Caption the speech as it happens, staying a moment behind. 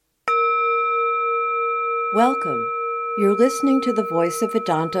Welcome. You're listening to the Voice of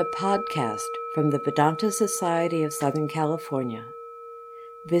Vedanta podcast from the Vedanta Society of Southern California.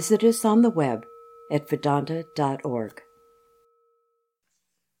 Visit us on the web at vedanta.org.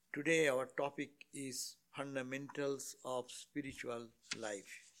 Today our topic is fundamentals of spiritual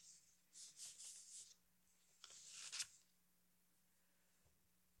life.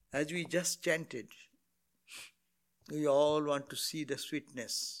 As we just chanted, we all want to see the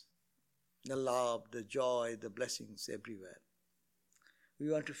sweetness, the love, the joy, the blessings everywhere.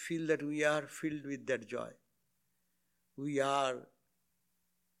 We want to feel that we are filled with that joy. We are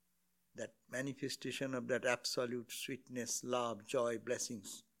that manifestation of that absolute sweetness, love, joy,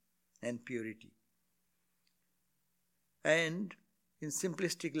 blessings, and purity. And in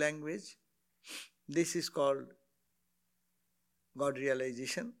simplistic language, this is called God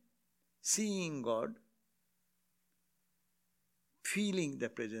realization, seeing God, feeling the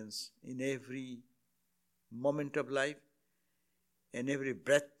presence in every moment of life, in every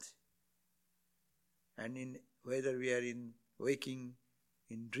breath, and in whether we are in waking,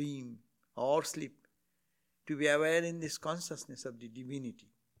 in dream or sleep, to be aware in this consciousness of the divinity.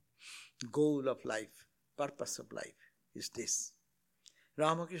 Goal of life, purpose of life is this.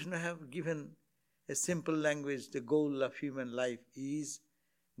 Ramakrishna have given a simple language. The goal of human life is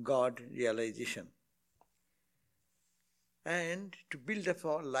God realization. And to build up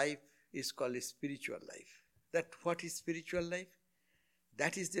our life is called a spiritual life. That what is spiritual life?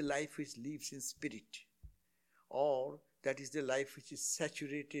 That is the life which lives in spirit, or that is the life which is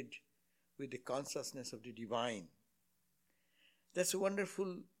saturated with the consciousness of the divine. That's a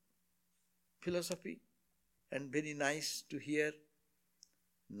wonderful philosophy and very nice to hear,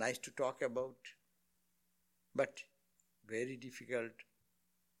 nice to talk about, but very difficult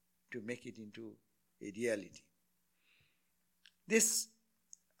to make it into a reality. This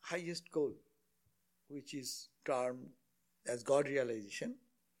highest goal, which is termed as God realization,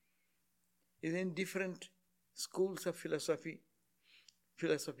 is in different schools of philosophy,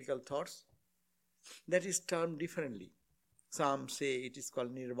 philosophical thoughts, that is termed differently. Some say it is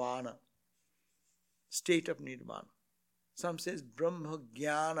called nirvana, state of nirvana. Some says Brahma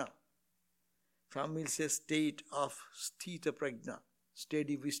Jnana. Some will say state of sthita prajna,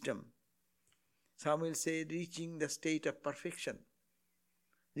 steady wisdom. Some will say reaching the state of perfection,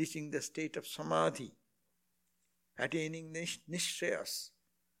 reaching the state of samadhi, attaining nishrayas.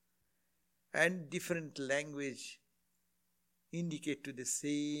 And different language indicate to the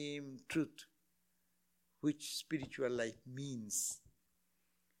same truth, which spiritual life means.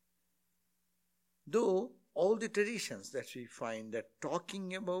 Though all the traditions that we find that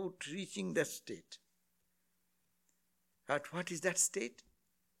talking about reaching that state, but what is that state?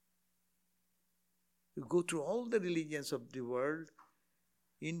 You go through all the religions of the world,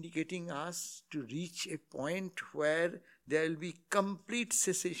 indicating us to reach a point where there will be complete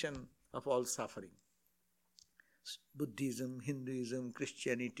cessation of all suffering. Buddhism, Hinduism,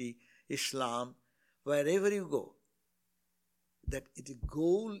 Christianity, Islam, wherever you go, that the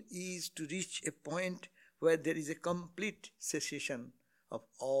goal is to reach a point where there is a complete cessation of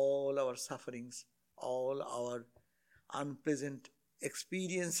all our sufferings, all our unpleasant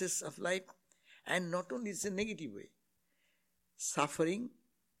experiences of life, and not only it's a negative way. Suffering,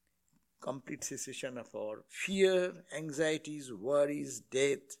 complete cessation of our fear, anxieties, worries,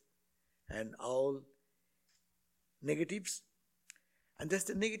 death, and all negatives. And that's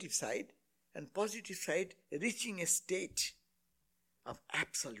the negative side. And positive side, reaching a state of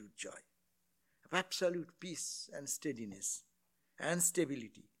absolute joy, of absolute peace and steadiness and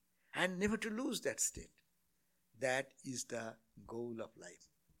stability, and never to lose that state. That is the goal of life.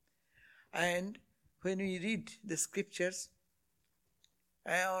 And when we read the scriptures,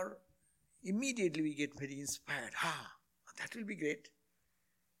 immediately we get very inspired. That will be great.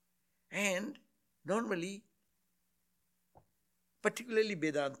 And normally, particularly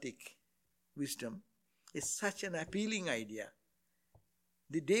Vedantic wisdom, is such an appealing idea.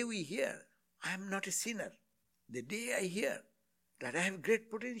 The day we hear, I am not a sinner, the day I hear that I have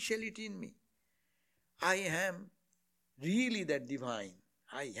great potentiality in me, I am really that divine,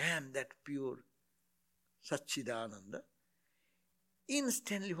 I am that pure Satchidananda,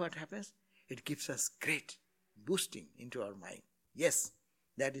 instantly what happens? It gives us great boosting into our mind. Yes,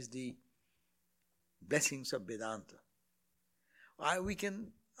 that is the blessings of Vedanta. I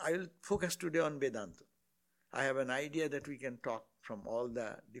will focus today on Vedanta. I have an idea that we can talk from all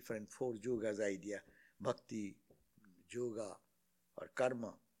the different four yogas idea, bhakti, yoga or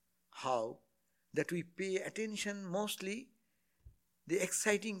karma, how that we pay attention mostly the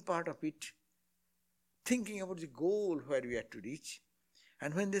exciting part of it, thinking about the goal where we are to reach,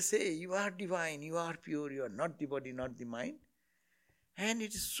 And when they say, you are divine, you are pure, you are not the body, not the mind, and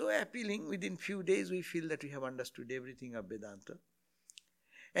it is so appealing, within few days we feel that we have understood everything of Vedanta.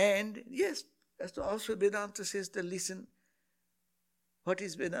 And yes, also Vedanta says that listen, what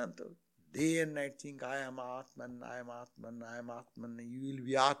is Vedanta? Day and night think, I am Atman, I am Atman, I am Atman, you will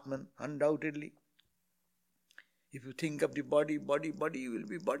be Atman, undoubtedly. If you think of the body, body, body, you will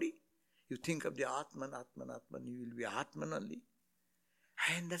be body. You think of the Atman, Atman, Atman, you will be Atman only.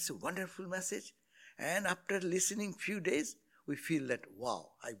 And that's a wonderful message. And after listening few days, we feel that,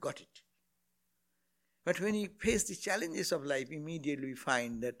 wow, I got it. But when we face the challenges of life, immediately we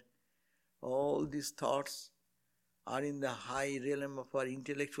find that all these thoughts are in the high realm of our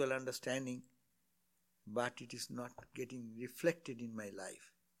intellectual understanding, but it is not getting reflected in my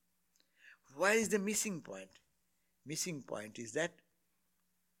life. Where is the missing point? Missing point is that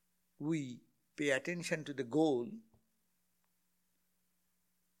we pay attention to the goal,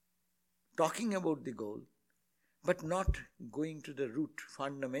 talking about the goal, but not going to the root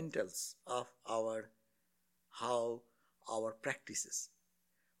fundamentals of how our practices.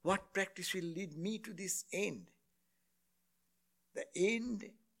 What practice will lead me to this end? The end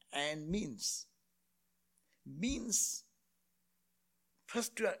and means. Means,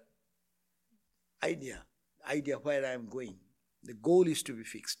 first idea where I am going. The goal is to be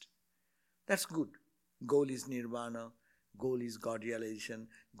fixed. That's good. Goal is nirvana, goal is God realization,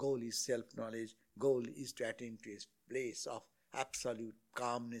 goal is self-knowledge, goal is to attain to a place of absolute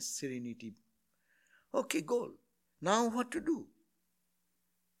calmness, serenity. Okay, goal. Now what to do?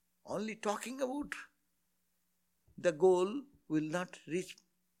 Only talking about the goal will not reach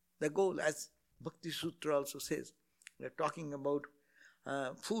the goal, as Bhakti Sutra also says. We are talking about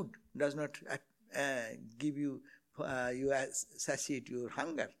food does not give you, satiate your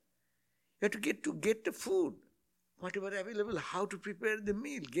hunger. You have to get the food, whatever available, how to prepare the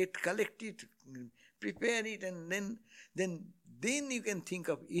meal, collect it, prepare it, and then you can think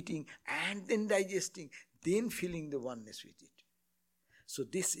of eating and then digesting, then feeling the oneness with it. So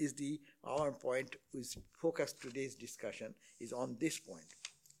this is our point, which focus today's discussion is on this point,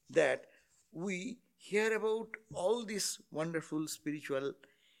 that we hear about all these wonderful spiritual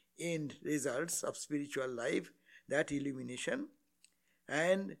end results of spiritual life, that illumination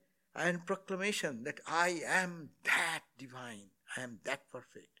and proclamation that I am that divine, I am that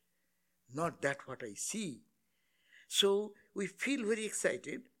perfect, not that what I see. So we feel very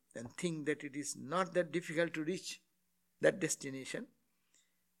excited and think that it is not that difficult to reach that destination,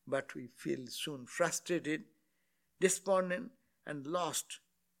 but we feel soon frustrated, despondent, and lost,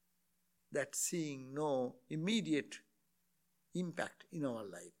 that seeing no immediate impact in our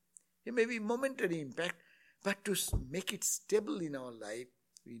life. It may be momentary impact, but to make it stable in our life,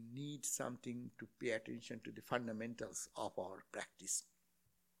 we need something to pay attention to the fundamentals of our practice.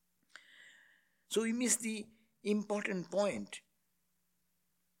 So we miss the important point.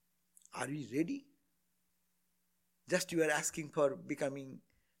 Are we ready? Just you are asking for becoming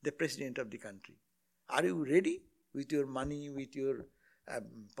the president of the country. Are you ready with your money, with your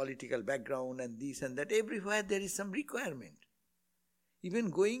political background and this and that? Everywhere there is some requirement. Even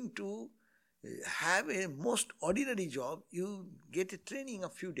going to have a most ordinary job, you get a training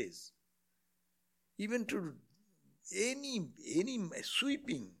of few days. Even to any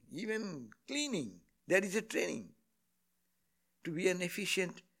sweeping, even cleaning, there is a training. To be an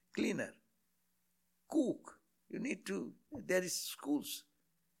efficient cleaner, cook, there is schools.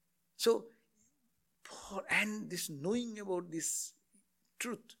 So, and this knowing about this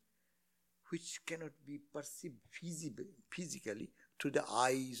truth, which cannot be perceived physically through the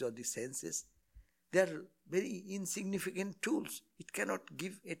eyes or the senses, they are very insignificant tools. It cannot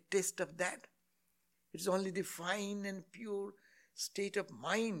give a taste of that. It's only the fine and pure state of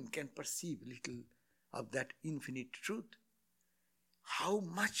mind can perceive little of that infinite truth. How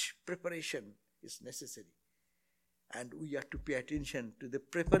much preparation is necessary? And we have to pay attention to the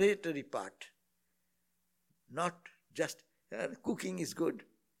preparatory part. Not just cooking is good.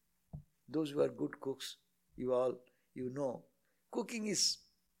 Those who are good cooks, you know, cooking is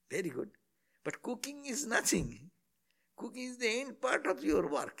very good. But cooking is nothing. Cooking is the end part of your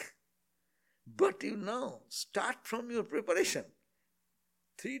work. But start from your preparation.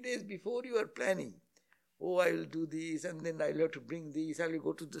 3 days before you are planning. Oh, I will do this, and then I will have to bring this, I will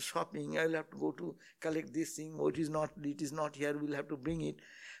go to the shopping, I will have to go to collect this thing, it is not here, we will have to bring it.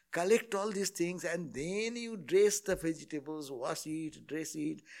 Collect all these things, and then you dress the vegetables, wash it, dress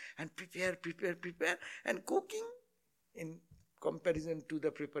it, and prepare. And cooking, in comparison to the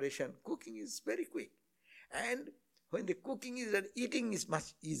preparation, cooking is very quick. And when the cooking is done, eating is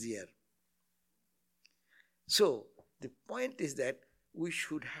much easier. So, the point is that we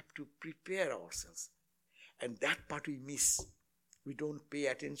should have to prepare ourselves. And that part we miss. We don't pay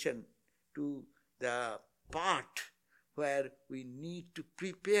attention to the part where we need to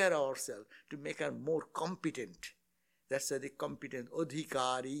prepare ourselves to make us more competent. That's why the competent,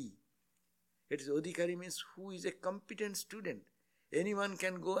 adhikari. It is adhikari means who is a competent student. Anyone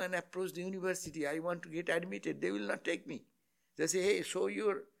can go and approach the university. I want to get admitted. They will not take me. They say, hey, show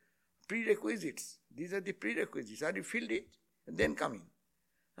your prerequisites. These are the prerequisites. Are you filled it? And then come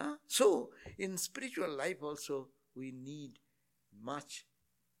in. So, in spiritual life also, we need much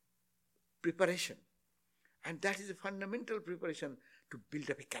preparation. And that is a fundamental preparation to build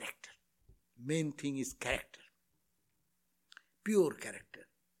up a character. Main thing is character. Pure character.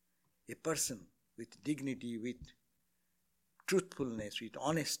 A person with dignity, with truthfulness, with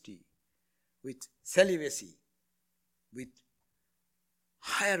honesty, with celibacy, with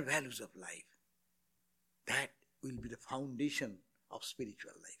higher values of life. That will be the foundation of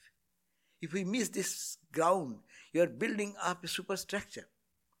spiritual life. If we miss this ground, you are building up a superstructure.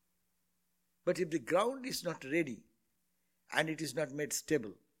 But if the ground is not ready and it is not made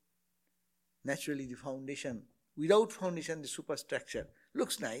stable, naturally the foundation, without foundation the superstructure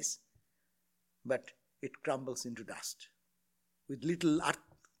looks nice, but it crumbles into dust. With little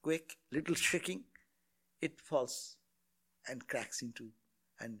earthquake, little shaking, it falls and cracks into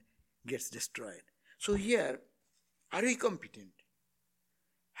and gets destroyed. So here, are we competent?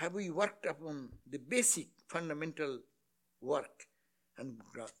 Have we worked upon the basic fundamental work and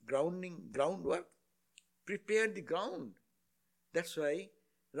groundwork? Prepared the ground. That's why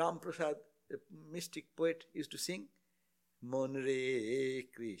Ram Prasad, the mystic poet, used to sing, Mon re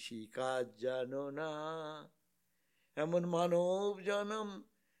krishi kaj jano na, emon manov janam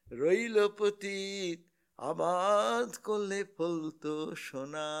roilo patit, abad kolle pholto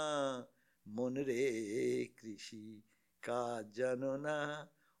shona, mon re krishi kaj jano na.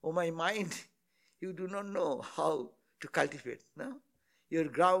 Oh my mind, you do not know how to cultivate, no? Your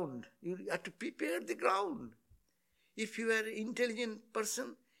ground, you have to prepare the ground. If you were an intelligent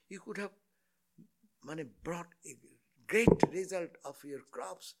person, you could have brought a great result of your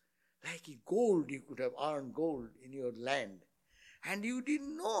crops. Like gold, you could have earned gold in your land. And you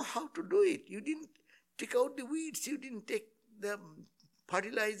didn't know how to do it. You didn't take out the weeds, you didn't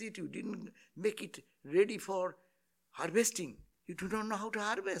fertilize it, you didn't make it ready for harvesting. You do not know how to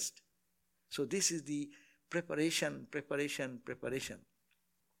harvest. So this is the preparation.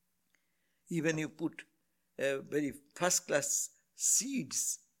 Even you put very first-class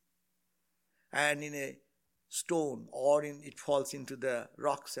seeds and in a stone or it falls into the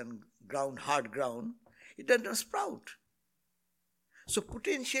rocks and ground, hard ground, it does not sprout. So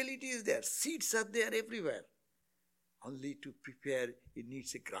potentiality is there. Seeds are there everywhere. Only to prepare, it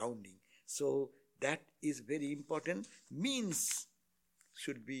needs a grounding. So that is very important. Means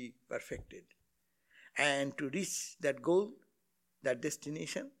should be perfected. And to reach that goal, that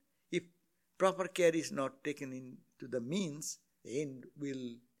destination, if proper care is not taken into the means, the end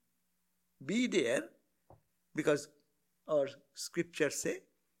will be there, because our scriptures say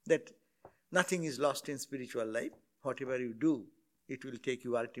that nothing is lost in spiritual life. Whatever you do, it will take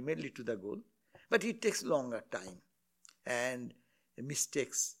you ultimately to the goal. But it takes longer time and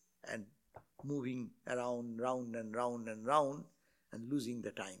mistakes and moving around, round and round and losing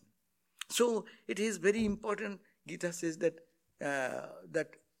the time. So it is very important. Gita says that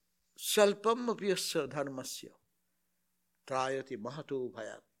Salpam apyasya dharmasya trayati mahato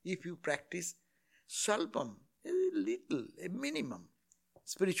bhayat. If you practice Salpam, a little, a minimum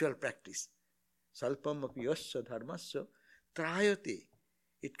spiritual practice, Salpam apyasya dharmasya trayati,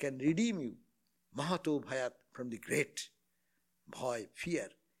 it can redeem you mahato bhayat from the great bhaya, fear,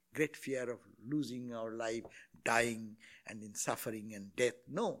 great fear of losing our life, dying and in suffering and death.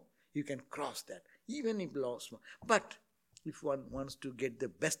 No, you can cross that, even if lost. But if one wants to get the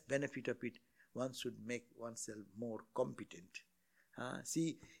best benefit of it, one should make oneself more competent.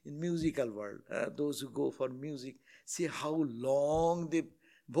 See, in musical world, those who go for music, see how long the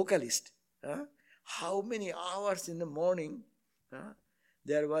vocalist, how many hours in the morning.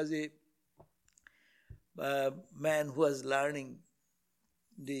 There was a man who was learning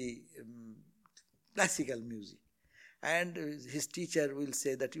the classical music, and his teacher will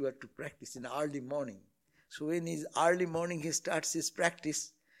say that you have to practice in early morning. So when in early morning he starts his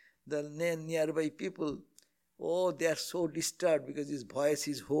practice, the nearby people, they are so disturbed because his voice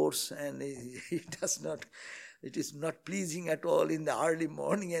is hoarse and it is not pleasing at all in the early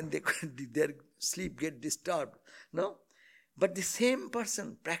morning, and their sleep get disturbed. No? But the same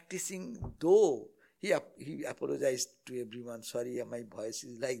person practicing, though He apologized to everyone. Sorry, my voice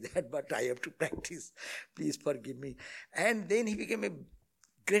is like that, but I have to practice. Please forgive me. And then he became a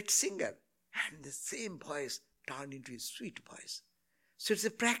great singer. And the same voice turned into a sweet voice. So it's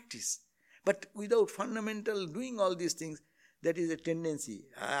a practice. But without fundamental doing all these things, that is a tendency.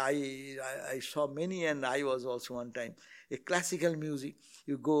 I saw many, and I was also one time. A classical music,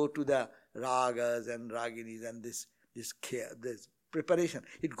 you go to the ragas and raginis and this preparation.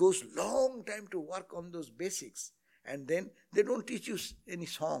 It goes long time to work on those basics. And then they don't teach you any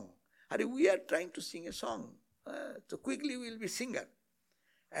song. We are trying to sing a song. So quickly we will be singer.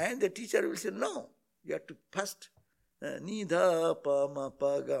 And the teacher will say, no, you have to first Nidha pa ma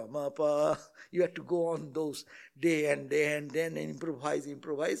pa ga ma pa. You have to go on those day and then improvise.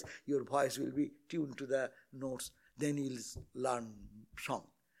 Your voice will be tuned to the notes. Then you'll learn song.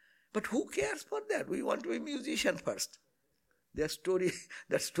 But who cares for that? We want to be musician first. The story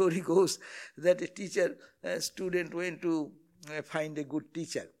goes that a student went to find a good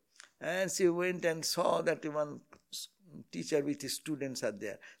teacher. And she went and saw that one teacher with his students are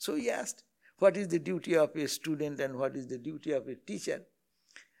there. So he asked, what is the duty of a student and what is the duty of a teacher?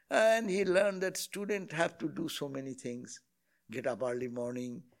 And he learned that students have to do so many things. Get up early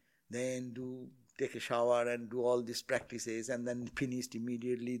morning, then take a shower and do all these practices, and then finished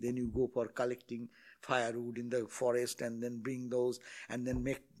immediately. Then you go for collecting firewood in the forest and then bring those and then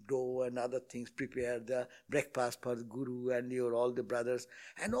make dough and other things, prepare the breakfast for the guru and all the brothers,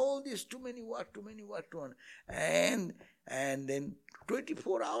 and all this too many work. And then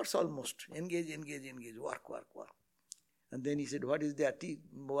 24 hours almost, engage, work. And then he said, what is the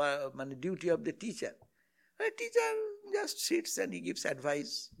duty of the teacher? The teacher just sits and he gives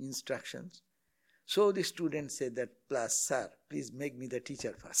advice, instructions. So the student said that, plus, sir, please make me the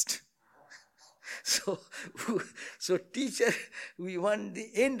teacher first. So teacher, we want the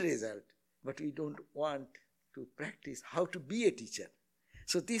end result, but we don't want to practice how to be a teacher.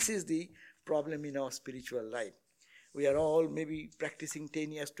 So this is the problem in our spiritual life. We are all maybe practicing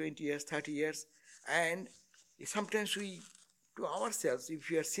 10 years, 20 years, 30 years, and sometimes we, to ourselves, if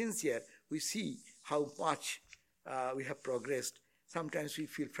we are sincere, we see how much we have progressed. Sometimes we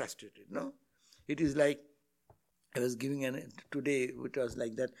feel frustrated, no? It is like, I was giving today, it was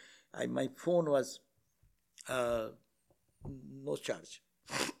like that, my phone was no charge.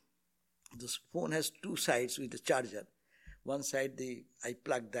 This phone has two sides with the charger. One side, I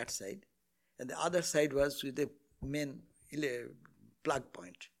plugged that side, and the other side was with the main plug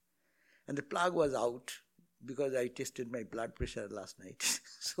point. And the plug was out because I tested my blood pressure last night.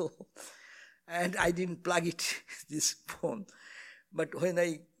 And I didn't plug it, this phone. But when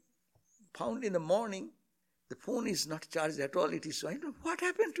I found in the morning, the phone is not charged at all. It is so, I don't know what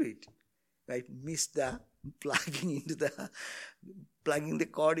happened to it. I missed the plugging the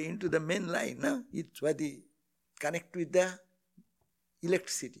cord into the main line. No? It's where they connect with the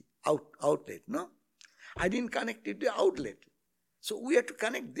electricity outlet. No, I didn't connect it to the outlet. So we have to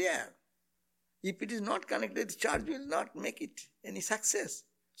connect there. If it is not connected, the charge will not make it any success.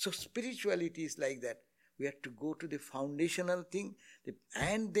 So spirituality is like that. We have to go to the foundational thing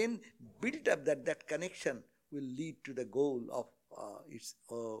and then build up that connection will lead to the goal of its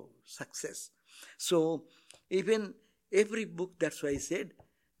success. So even every book, that's why I said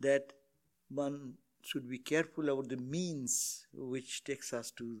that one should be careful about the means which takes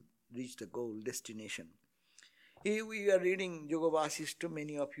us to reach the goal, destination. Here we are reading Yoga Vasishta,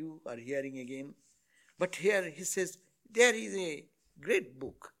 many of you are hearing again. But here he says, there is a great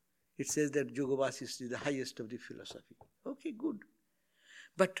book. It says that Yoga Vasishta is the highest of the philosophy. Okay, good.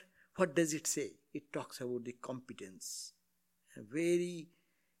 But what does it say? It talks about the competence. A very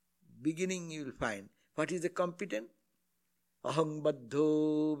beginning you will find. What is the competent? Aham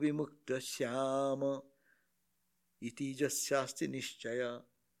baddho vimukta syama iti jasyasti nishchaya.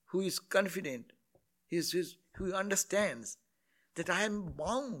 Who is confident? Who understands that I am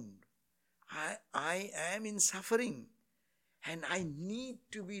bound. I am in suffering. And I need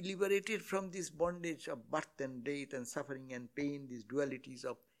to be liberated from this bondage of birth and death and suffering and pain, these dualities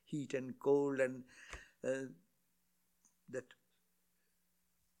of heat and cold and that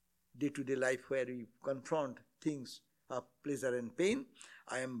day-to-day life where we confront things of pleasure and pain.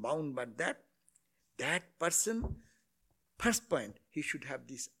 I am bound by that. That person, first point, he should have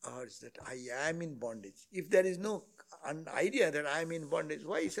this urge that I am in bondage. If there is no idea that I am in bondage,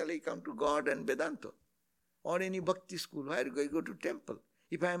 why shall I come to God and Vedanta? Or any bhakti school, why do I go to temple?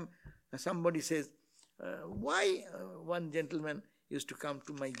 If somebody says, why one gentleman used to come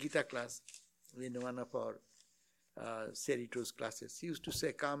to my Gita class in one of our Cerritos classes. He used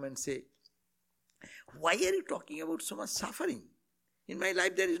to come and say, why are you talking about so much suffering? In my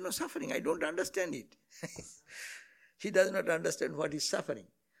life there is no suffering. I don't understand it. He does not understand what is suffering.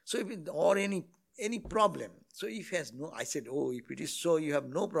 So if it, or any problem. So if he has no, I said, oh, if it is so, you have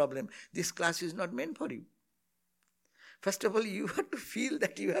no problem, this class is not meant for you. First of all, you have to feel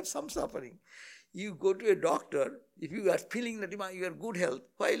that you have some suffering. You go to a doctor, if you are feeling that you are good health,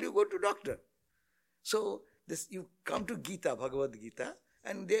 why will you go to doctor? So this, you come to Gita, Bhagavad Gita,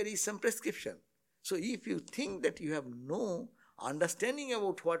 and there is some prescription. So if you think that you have no understanding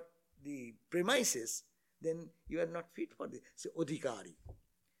about what the premise is, then you are not fit for this. So Odhikari.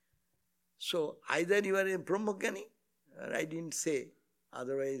 So either you are a Brahmajnani, or I didn't say,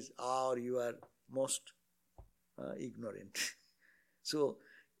 otherwise, or you are most ignorant. So,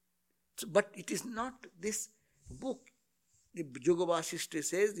 but it is not this book. The Yoga Vasishtha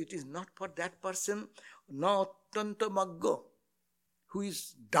says it is not for that person, na attanta magga, who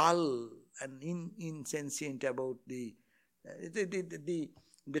is dull and insensient about the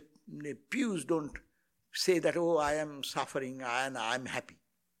pews don't say that, oh, I am suffering and I am happy.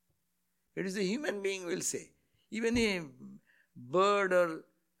 It is a human being will say. Even a bird or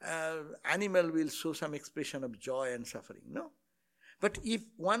animal will show some expression of joy and suffering. No. But if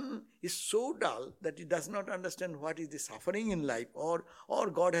one is so dull that he does not understand what is the suffering in life, or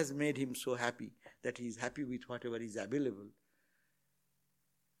God has made him so happy that he is happy with whatever is available,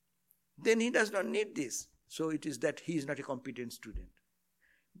 then he does not need this. So it is that he is not a competent student.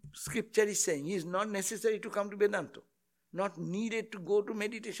 Scripture is saying he is not necessary to come to Vedanta, not needed to go to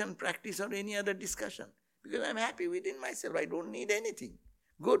meditation practice or any other discussion, because I am happy within myself. I don't need anything.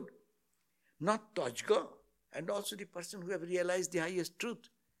 Good. Not Tajga. And also the person who have realized the highest truth.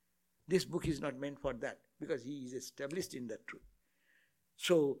 This book is not meant for that, because he is established in that truth.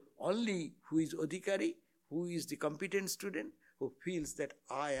 So only who is Odhikari, who is the competent student, who feels that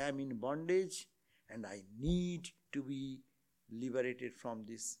I am in bondage and I need to be liberated from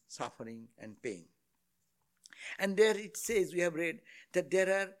this suffering and pain. And there it says, we have read, that there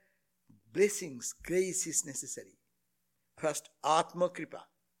are blessings, grace is necessary. First, Atma Kripa.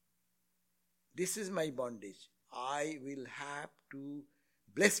 This is my bondage. I will have to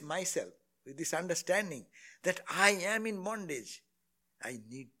bless myself with this understanding that I am in bondage. I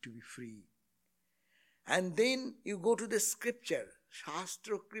need to be free. And then you go to the scripture,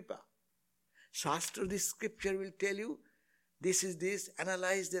 Shastra Kripa. Shastra, this scripture will tell you, this is this,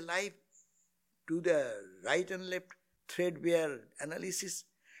 analyze the life to the right and left, threadbare analysis,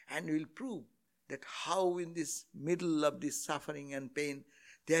 and will prove that how in this middle of this suffering and pain,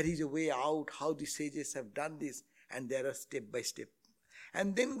 there is a way out, how the sages have done this, and there are step by step.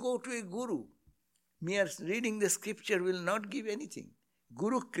 And then go to a guru. Mere reading the scripture will not give anything.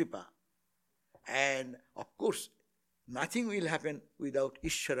 Guru Kripa. And of course, nothing will happen without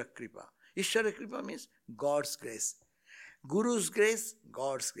Ishvara Kripa. Ishvara Kripa means God's grace. Guru's grace,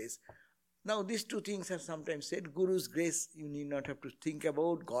 God's grace. Now these two things are sometimes said. Guru's grace, you need not have to think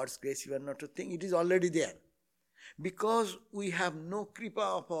about. God's grace, you are not to think. It is already there. Because we have no kripa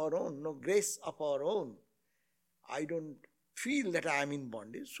of our own, no grace of our own, I don't feel that I am in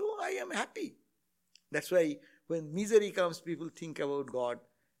bondage, so I am happy. That's why when misery comes, people think about God,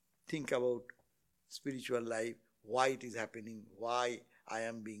 think about spiritual life, why it is happening, why I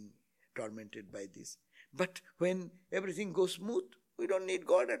am being tormented by this. But when everything goes smooth, we don't need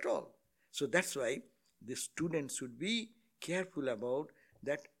God at all. So that's why the student should be careful about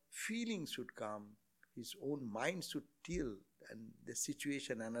that. Feelings should come. His own mind should tell, and the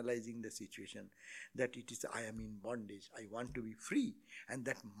situation, analyzing the situation, that it is I am in bondage, I want to be free. And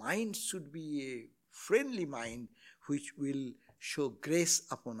that mind should be a friendly mind which will show grace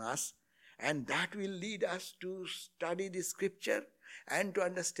upon us, and that will lead us to study the scripture and to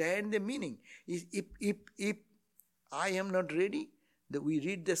understand the meaning. If I am not ready, that we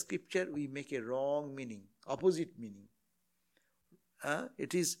read the scripture, we make a wrong meaning, opposite meaning.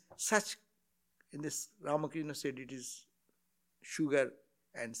 It is such. In this, Ramakrishna said it is sugar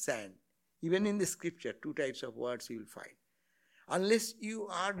and sand. Even in the scripture, two types of words you will find. Unless you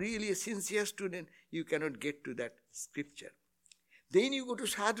are really a sincere student, you cannot get to that scripture. Then you go to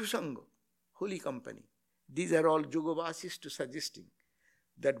Sadhu Sangha, holy company. These are all Yoga Vasishtha suggesting.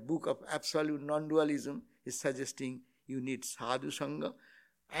 That book of absolute non-dualism is suggesting you need Sadhu Sangha.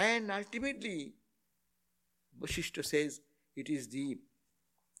 And ultimately, Vasishtha says it is the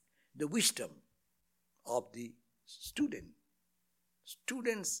wisdom of the student.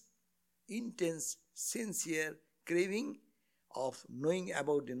 Student's intense, sincere craving of knowing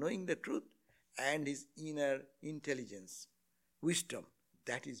the truth and his inner intelligence, wisdom,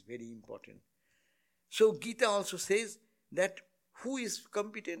 that is very important. So Gita also says that who is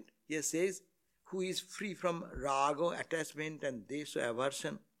competent? Here says, who is free from raga, attachment, and desha,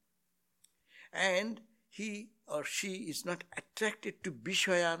 aversion, and he or she is not attracted to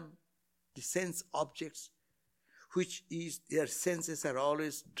vishayan, the sense objects, which is their senses are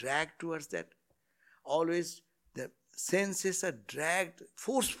always dragged towards that. Always the senses are dragged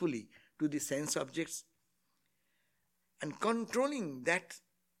forcefully to the sense objects. And controlling that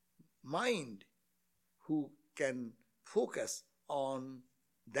mind who can focus on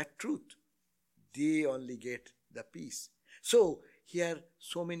that truth, they only get the peace. So here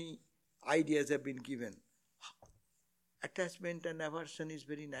so many ideas have been given. Attachment and aversion is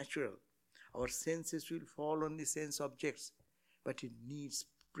very natural. Our senses will fall on the sense objects, but it needs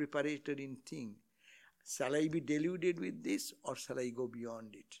preparatory thing. Shall I be deluded with this, or shall I go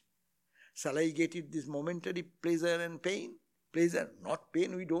beyond it? Shall I get it this momentary pleasure and pain? Pleasure, not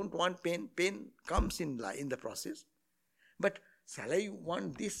pain. We don't want pain. Pain comes in the process. But shall I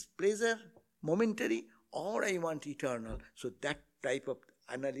want this pleasure momentary, or I want eternal? So that type of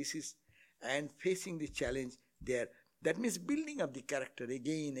analysis and facing the challenge there, that means building up the character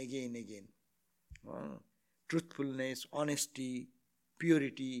again. Truthfulness, honesty,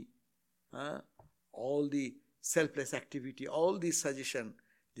 purity, all the selfless activity, all these suggestions,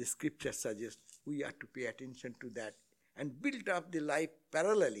 the scripture suggests we have to pay attention to that and build up the life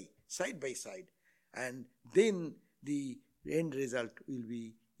parallelly, side by side. And then the end result will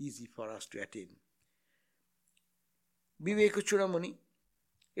be easy for us to attain. Viveka Chudamani,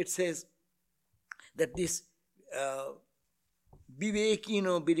 it says that this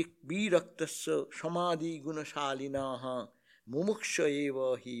Vivekino viraktasya samadhi gunashalinaha mumuksha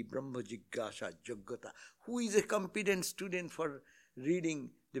eva hi brahma jigyasa jaggata. Who is a competent student for reading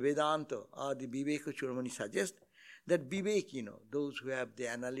the Vedanta or the Viveka Chudamani suggests that Vivekino, those who have the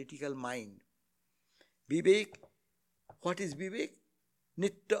analytical mind. Vivek, what is Vivek?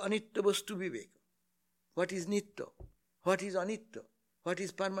 Nitta anitta vastu Vivek. What is Nitta? What is Anitta? What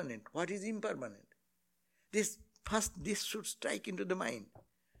is permanent? What is impermanent? This should strike into the mind.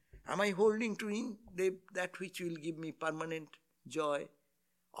 Am I holding to that which will give me permanent joy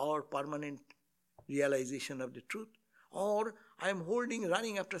or permanent realization of the truth? Or I am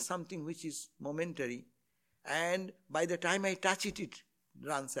running after something which is momentary, and by the time I touch it, it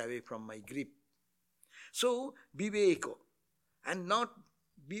runs away from my grip. So, viveko, and not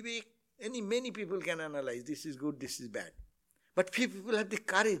vivek. Many people can analyze, this is good, this is bad. But few people have the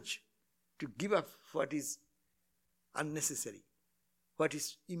courage to give up what is unnecessary, what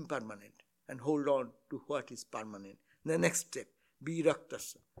is impermanent, and hold on to what is permanent. The next step,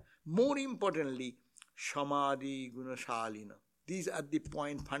 viraktasya. More importantly, samadhi gunashalina. These are the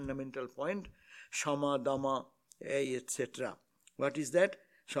fundamental point. Shama, dhamma, etc. What is that?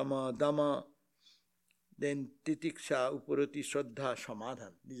 Shama, dhamma, then titiksha, uparati, shraddha,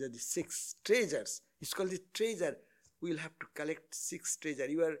 samadhan. These are the 6 treasures. It's called the treasure. We'll have to collect 6 treasures.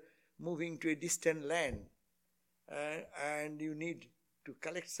 You are moving to a distant land and you need to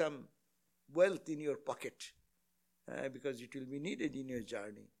collect some wealth in your pocket because it will be needed in your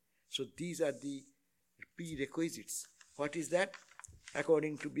journey. So these are the prerequisites. What is that?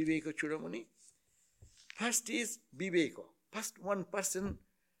 According to Viveka Chudamani, first is Viveka. First, one person,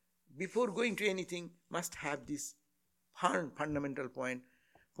 before going to anything, must have this fundamental point,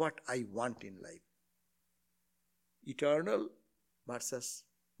 what I want in life. Eternal versus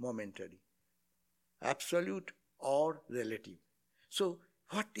momentary. Absolute or relative. So,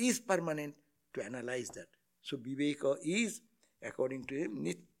 what is permanent? To analyze that. So, Viveka is, according to him,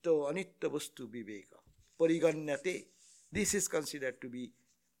 Nitta Anitta Vastu Viveka. Pariganyate. This is considered to be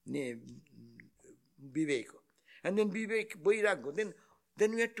Viveka. And then Vivek, Vairagya.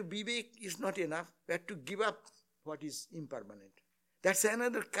 Then we have to, Vivek is not enough. We have to give up what is impermanent. That's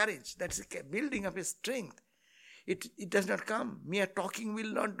another courage. That's a building up a strength. It does not come. Mere talking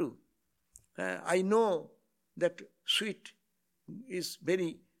will not do. I know that sweet is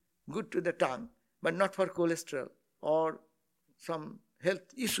very good to the tongue, but not for cholesterol or some health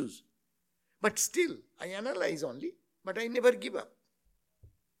issues. But still, I analyze only, but I never give up.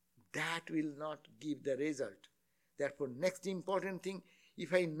 That will not give the result. Therefore, next important thing,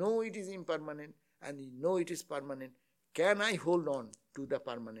 if I know it is impermanent and I know it is permanent, can I hold on to the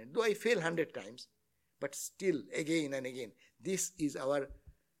permanent? Though I fail 100 times, but still, again and again, this is our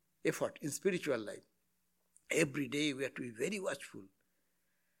effort in spiritual life. Every day we have to be very watchful.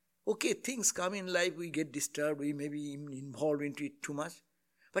 Okay, things come in life, we get disturbed, we may be involved into it too much.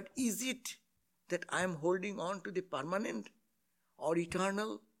 But is it that I am holding on to the permanent or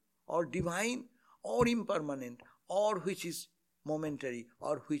eternal or divine or impermanent or which is momentary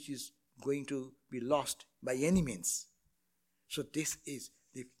or which is going to be lost by any means? So this is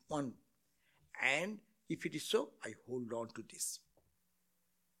the one. And if it is so, I hold on to this.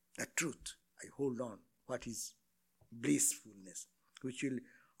 The truth, I hold on. What is blissfulness? Which will,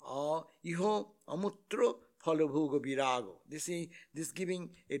 iho amutro phalabhoga virago. This giving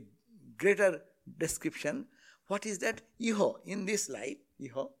a greater description. What is that? Iho, in this life,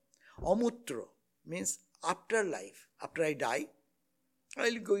 iho, amutro means after life, after I die, I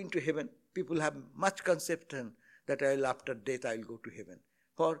will go into heaven. People have much conception that after death I will go to heaven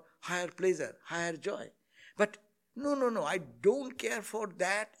for higher pleasure, higher joy. But no, I don't care for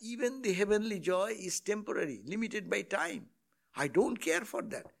that. Even the heavenly joy is temporary, limited by time. I don't care for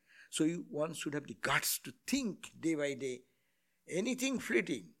that. So one should have the guts to think day by day. Anything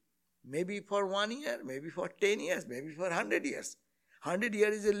fleeting, maybe for 1 year, maybe for 10 years, maybe for 100 years. 100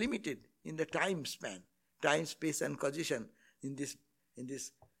 years is limited in the time span, time, space and causation. In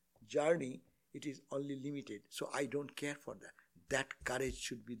this journey, it is only limited. So I don't care for that. That courage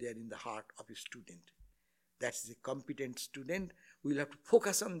should be there in the heart of a student. That's a competent student. We'll have to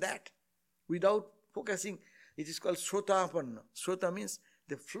focus on that. Without focusing, it is called srotapanna. Srota means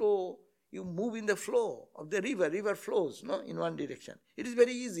the flow. You move in the flow of the river. River flows, in one direction. It is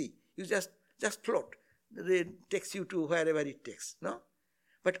very easy. You just float. The rain takes you to wherever it takes,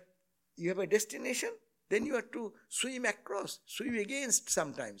 But you have a destination, then you have to swim across, swim against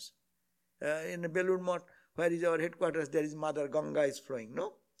sometimes. In Belur Math, where is our headquarters, there is Mother Ganga is flowing,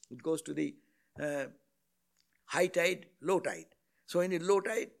 It goes to the high tide, low tide. So in a low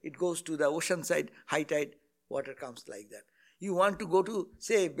tide, it goes to the ocean side, high tide, water comes like that. You want to go to,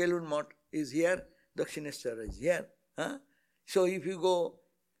 say, Belur Math is here, Dakshineshwar is here. So if you go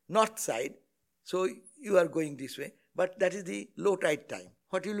north side, so you are going this way, but that is the low tide time.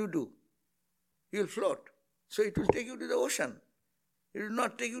 What will you do? You will float. So it will take you to the ocean. It will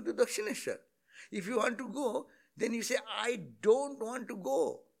not take you to Dakshineshwar. If you want to go, then you say, I don't want to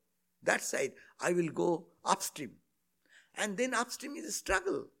go that side. I will go upstream. And then upstream is a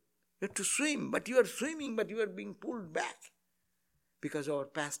struggle. You have to swim, but you are swimming, but you are being pulled back. Because our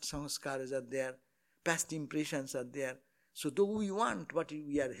past sanskaras are there, past impressions are there. So though we want, but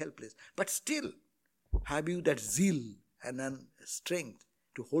we are helpless. But still, have you that zeal and strength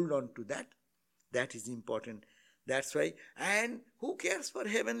to hold on to that? That is important. That's why. And who cares for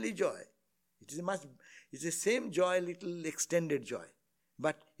heavenly joy? It's the same joy, little extended joy.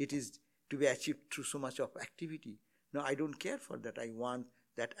 But it is to be achieved through so much of activity. No, I don't care for that. I want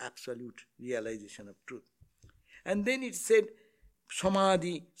that absolute realization of truth. And then it said,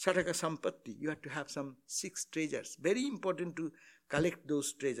 Samadhi, Sataka Sampatti. You have to have some 6 treasures. Very important to collect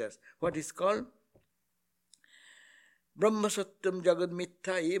those treasures. What is called? Brahma Satyam Jagad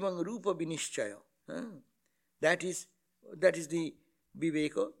Mithya Evang Rupa Vinishchaya. That is the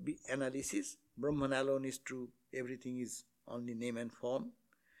Viveka analysis. Brahman alone is true. Everything is only name and form.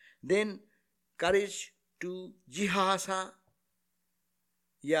 Then courage to jihasa.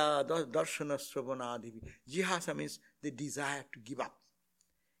 Darshana Sravanadivi. Jihasa means the desire to give up.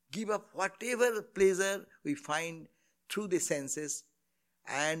 Give up whatever pleasure we find through the senses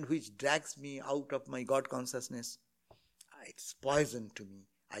and which drags me out of my God consciousness. It's poison to me.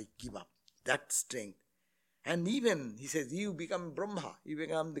 I give up that strength. And even, he says, you become Brahma. You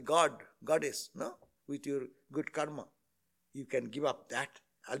become the God, goddess, with your good karma. You can give up that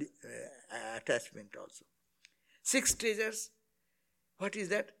attachment also. 6 treasures. What is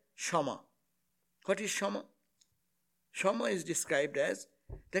that? Shama. What is Shama? Shama is described as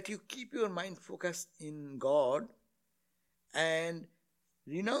that you keep your mind focused in God and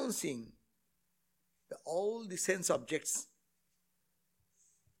renouncing all the sense objects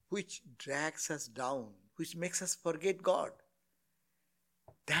which drags us down, which makes us forget God.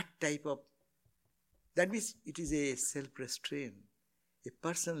 That means it is a self-restraint, a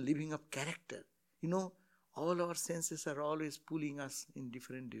person living up character. All our senses are always pulling us in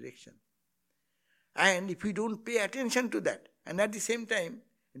different direction. And if we don't pay attention to that, and at the same time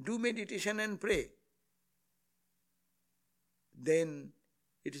do meditation and pray, then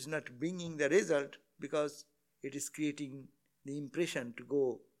it is not bringing the result because it is creating the impression to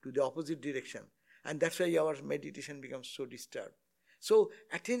go to the opposite direction. And that's why our meditation becomes so disturbed. So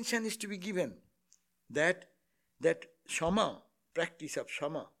attention is to be given. That Shama, practice of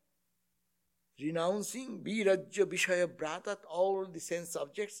Shama, renouncing virajya vishaya bratat, all the sense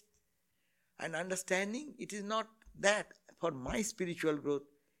objects, and understanding it is not that for my spiritual growth,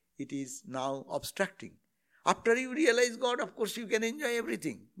 it is now obstructing. After you realize God, of course you can enjoy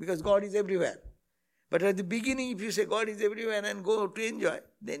everything because God is everywhere. But at the beginning, if you say God is everywhere and go to enjoy,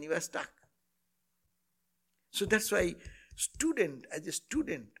 then you are stuck. So that's why as a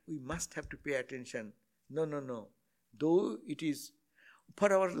student, we must have to pay attention. No. Though it is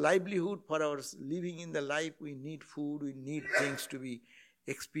For our livelihood, for our living in the life, we need food, we need things to be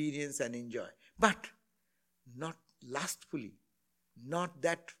experienced and enjoy. But not lustfully. Not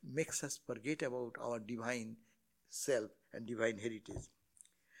that makes us forget about our divine self and divine heritage.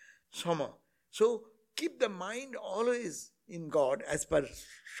 Sama. So keep the mind always in God as per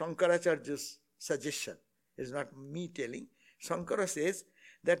Shankaracharya's suggestion. It's not me telling. Shankara says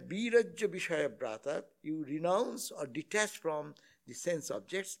that Virajya Vishaya Brata, you renounce or detach from the sense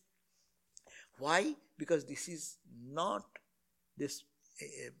objects. Why? Because this is not this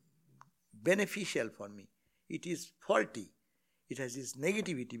beneficial for me. It is faulty. It has this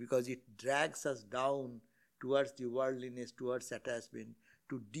negativity because it drags us down towards the worldliness, towards attachment,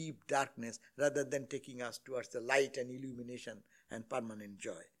 to deep darkness, rather than taking us towards the light and illumination and permanent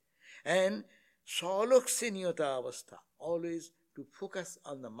joy. And Shalokseniyata avastha, always to focus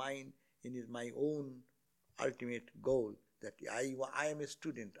on the mind in my own ultimate goal, that I am a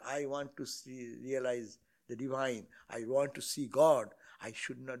student, I want to realize the divine, I want to see God. I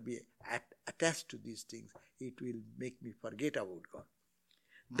should not be attached to these things. It will make me forget about God.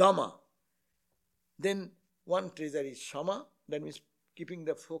 Dhamma. Then one treasure is Shama, that means keeping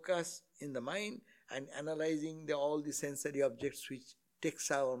the focus in the mind and analyzing all the sensory objects which takes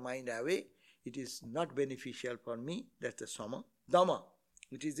our mind away. It is not beneficial for me. That's the Shama. Dhamma,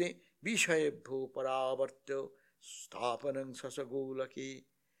 which is a Vishayabho Paravarta Sthapanang Sasagolake.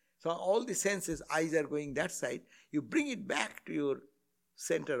 So all the senses, eyes are going that side. You bring it back to your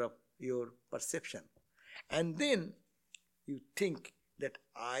center of your perception. And then you think that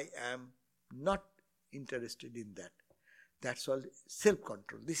I am not interested in that. That's all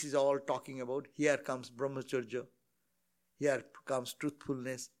self-control. This is all talking about. Here comes Brahmacharya. Here comes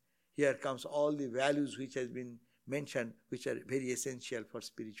truthfulness. Here comes all the values which has been mentioned, which are very essential for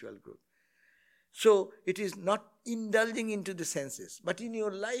spiritual growth. So it is not indulging into the senses. But in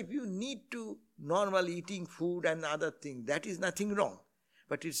your life, you need to normal eating food and other things. That is nothing wrong.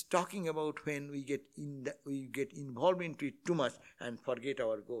 But it's talking about when we get involved into it too much and forget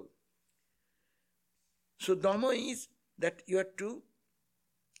our goal. So Dhamma is that you have to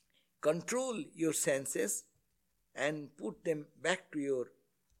control your senses and put them back to your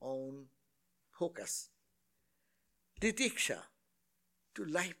own focus. Titiksha,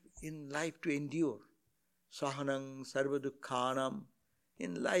 in life to endure. Sahanang sarvadukhanam.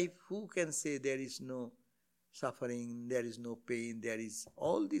 In life, who can say there is no suffering, there is no pain, there is,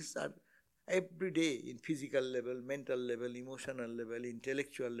 all these are every day in physical level, mental level, emotional level,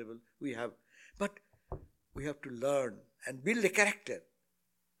 intellectual level we have. But we have to learn and build a character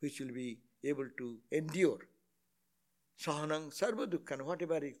which will be able to endure. Sahanang sarva dukkhan,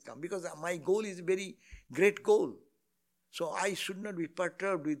 whatever it comes. Because my goal is a very great goal. So I should not be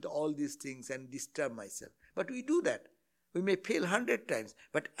perturbed with all these things and disturb myself. But we do that. We may fail 100 times,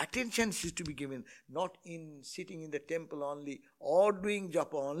 but attention is to be given, not in sitting in the temple only or doing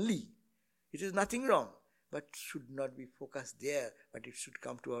japa only. It is nothing wrong, but should not be focused there, but it should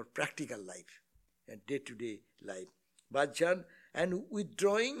come to our practical life and day-to-day life. Bhajan, and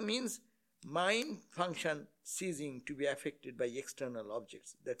withdrawing means mind function ceasing to be affected by external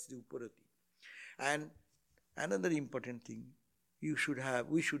objects. That's the Uparati. And another important thing, we should have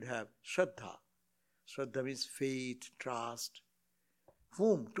Shraddha. Shraddha means faith, trust.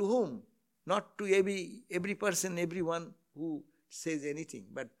 Whom? To whom? Not to every person, everyone who says anything,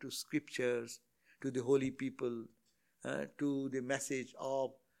 but to scriptures, to the holy people, to the message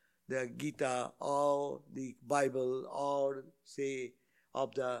of the Gita or the Bible or say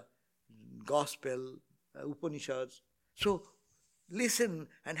of the Gospel, Upanishads. So listen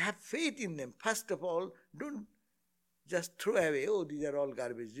and have faith in them. First of all, don't just throw away, oh, these are all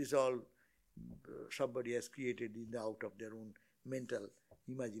garbage, this is all somebody has created out of their own mental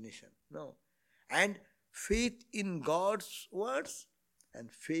imagination. No. And faith in God's words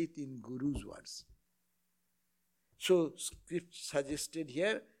and faith in Guru's words. So script suggested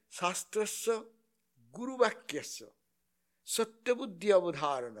here, Shastrasya Guru Vakyasya Satya Buddhi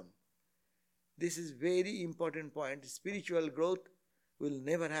Avadharanam. This is very important point. Spiritual growth will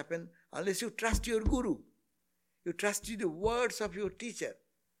never happen unless you trust your Guru. You trust the words of your teacher.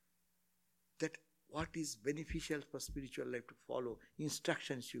 That what is beneficial for spiritual life to follow,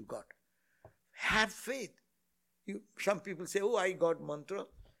 instructions you got. Have faith. Some people say, oh, I got mantra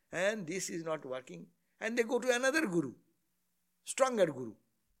and this is not working. And they go to another Guru, stronger Guru.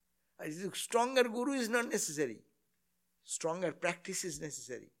 Stronger Guru is not necessary. Stronger practice is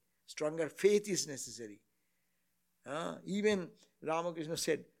necessary. Stronger faith is necessary. Even Ramakrishna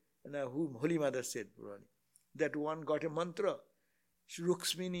said, whom Holy Mother said, that one got a mantra,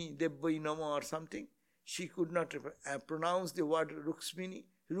 Ruksmini Debbai Nama or something. she could not pronounce the word Ruksmini,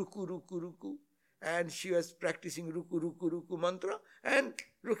 Ruku, Ruku, Ruku. And she was practicing Ruku, Ruku, Ruku mantra, and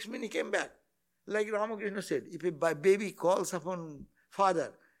Ruksmini came back. Like Ramakrishna said, if a baby calls upon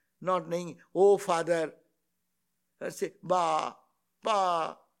father, not knowing, oh father, say, ba,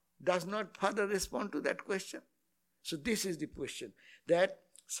 pa, does not father respond to that question? So this is the question, that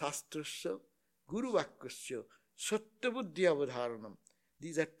Sastrasya, Guru Vakkasya, Satya Buddhi Avadharanam.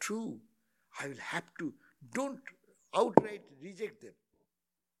 These are true. I will have to, don't outright reject them.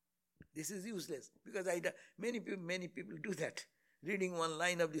 This is useless, because many people do that. Reading one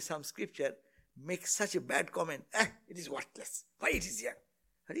line of some scripture, make such a bad comment. It is worthless. Why it is here?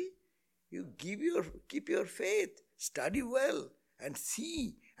 You keep your faith, study well, and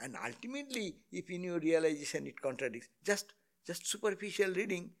see. And ultimately, if in your realization it contradicts, just superficial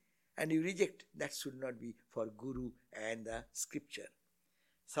reading, and you reject, that should not be for Guru and the scripture.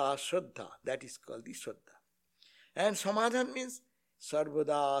 Sa Shraddha, that is called the Shraddha. And Samadhan means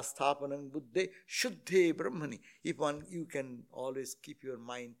Sarvada Sthapanam Buddhe Shuddhe Brahmani. You can always keep your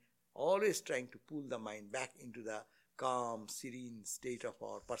mind, always trying to pull the mind back into the calm, serene state of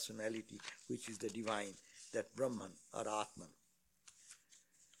our personality, which is the divine, that Brahman or Atman.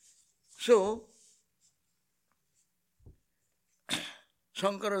 So,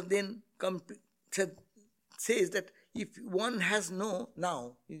 Shankara then says that if one has now,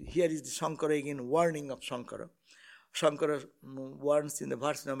 here is the Shankara again, warning of Shankara. Shankara warns in the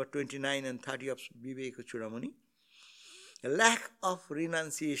verse number 29 and 30 of Viveka Chudamani, a lack of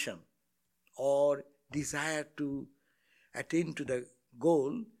renunciation or desire to attain to the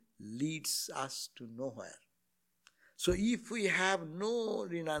goal leads us to nowhere. So if we have no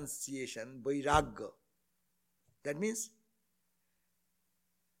renunciation, vairagya, that means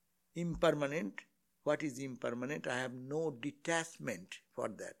impermanent. What is impermanent? I have no detachment for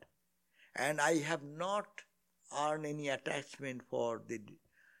that. And I have not earned any attachment for the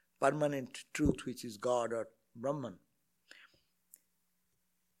permanent truth, which is God or Brahman.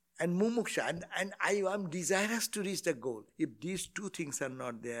 And mumuksha, and I am desirous to reach the goal. If these two things are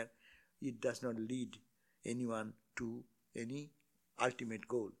not there, it does not lead anyone to any ultimate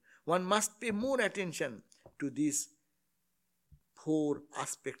goal. One must pay more attention to these 4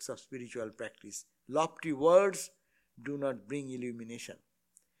 aspects of spiritual practice. Lofty words do not bring illumination.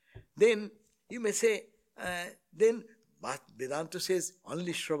 Then you may say, then Vedanta says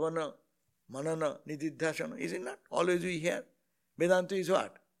only Shravana, Manana, Nididhasana. Is it not? Always we hear. Vedanta is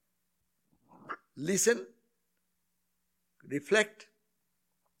what? Listen, reflect,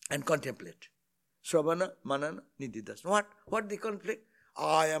 and contemplate. Shravana, Manana, Nididhasana. What the conflict?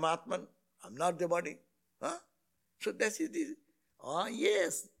 I am Atman. I am not the body. So that is this.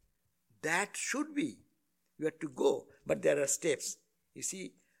 Yes, that should be. You have to go. But there are steps. You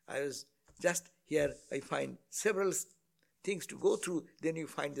see, I was just here, I find several things to go through, then you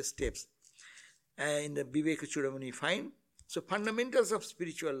find the steps. And in the Viveka Chudamani you find, so fundamentals of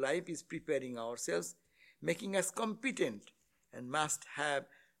spiritual life is preparing ourselves, making us competent, and must have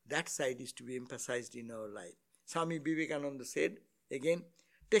that side is to be emphasized in our life. Swami Vivekananda said, again,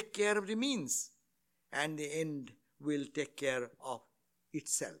 take care of the means, and the end will take care of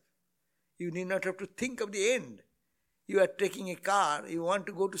itself. You need not have to think of the end. You are taking a car, you want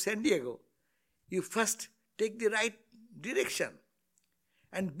to go to San Diego. You first take the right direction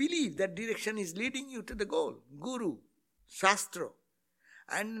and believe that direction is leading you to the goal. Guru, Shastra,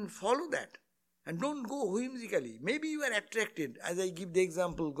 and follow that. And don't go whimsically. Maybe you are attracted, as I give the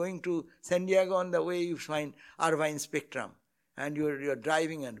example, going to San Diego on the way you find Irvine Spectrum. And you are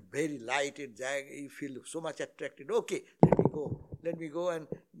driving and very lighted, you feel so much attracted. Okay, let me go and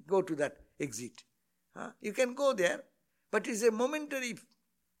go to that exit. You can go there, but it's a momentary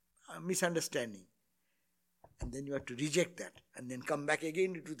misunderstanding. And then you have to reject that and then come back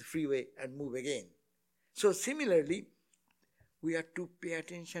again to the freeway and move again. So similarly, we have to pay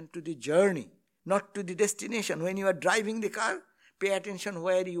attention to the journey, not to the destination. When you are driving the car, pay attention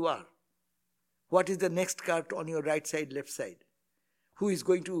where you are. What is the next car on your right side, left side? Who is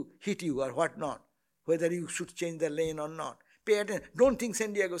going to hit you or what not? Whether you should change the lane or not. Pay attention. Don't think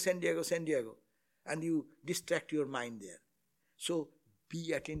San Diego, San Diego, San Diego. And you distract your mind there. So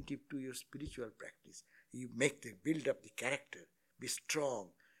be attentive to your spiritual practice. You build up the character. Be strong.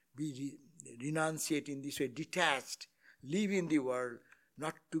 Be renunciate in this way. Detached. Live in the world.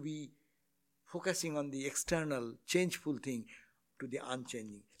 Not to be focusing on the external, changeful thing, to the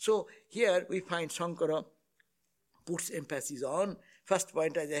unchanging. So here we find Shankara puts emphasis on, first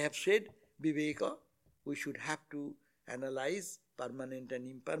point as I have said, Viveka. We should have to analyze permanent and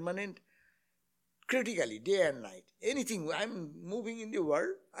impermanent. critically, day and night. Anything, I'm moving in the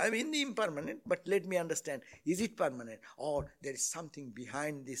world, I'm in the impermanent, but let me understand, is it permanent? Or there is something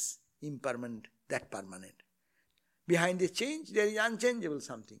behind this impermanent, that permanent. Behind the change, there is unchangeable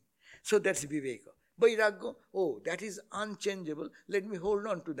something. So that's Viveka. Vairagya, oh, that is unchangeable, let me hold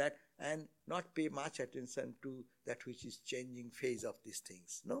on to that and not pay much attention to that which is changing phase of these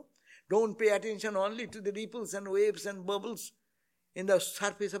things. No? Don't pay attention only to the ripples and waves and bubbles in the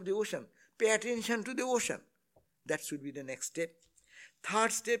surface of the ocean. Pay attention to the ocean. That should be the next step.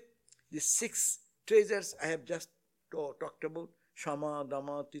 Third step, the 6 treasures I have just talked about. Shama,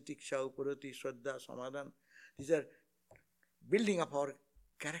 Dama, Titiksha, Upurati, Shraddha, Samadhan. These are building up our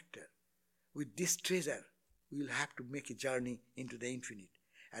character. With this treasure, we will have to make a journey into the infinite.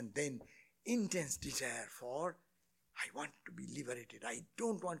 And then intense desire for, I want to be liberated. I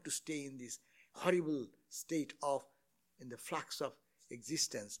don't want to stay in this horrible state of, in the flux of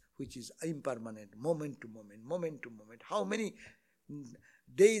existence, which is impermanent, moment to moment, moment to moment. How many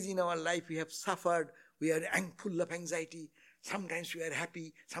days in our life we have suffered, we are full of anxiety, sometimes we are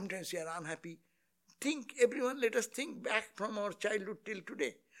happy, sometimes we are unhappy. Think, everyone, let us think back from our childhood till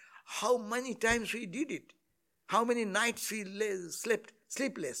today. How many times we did it? How many nights we slept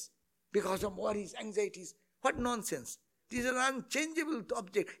sleepless because of worries, anxieties? What nonsense. These are unchangeable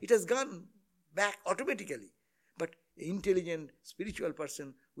objects. It has gone back automatically. But an intelligent, spiritual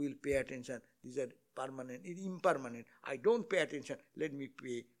person will pay attention. These are permanent, impermanent. I don't pay attention. Let me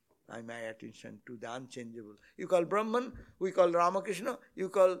pay my attention to the unchangeable. You call Brahman, we call Ramakrishna, you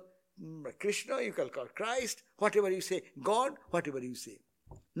call Krishna, you call Christ, whatever you say, God, whatever you say.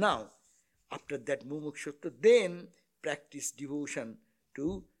 Now, after that mumukshutva, then practice devotion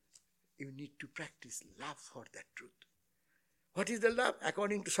to, you need to practice love for that truth. What is the love?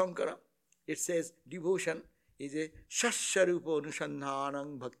 According to Shankara, it says devotion is a shasharupa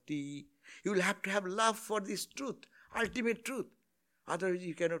anusandhanam bhakti. You will have to have love for this truth, ultimate truth. Otherwise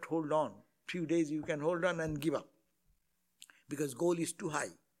you cannot hold on. Few days you can hold on and give up. Because goal is too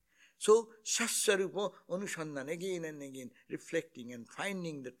high. So, shasharupa anusandhan, again and again, reflecting and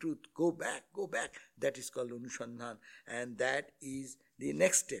finding the truth. Go back. That is called anusandhan. And that is the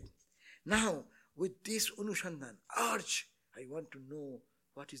next step. Now, with this anusandhan, urge, I want to know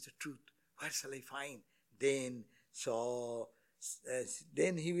what is the truth. Where shall I find? Then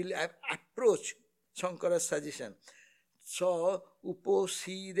he will approach Shankara's suggestion. So,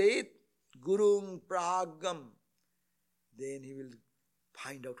 uposidet gurung pragam. Then he will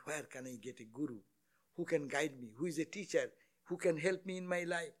find out, where can I get a guru? Who can guide me? Who is a teacher? Who can help me in my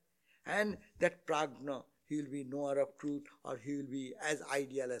life? And that prajna, he will be knower of truth, or he will be as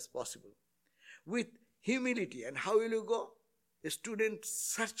ideal as possible. With humility. And how will you go? A student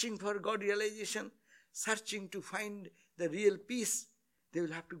searching for God realization, searching to find the real peace, they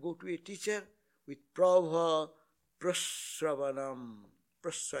will have to go to a teacher with prabha, prasravanam,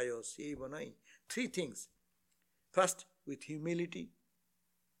 prasayo, sevanai. 3 things. First, with humility,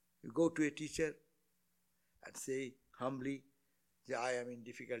 you go to a teacher and say humbly, I am in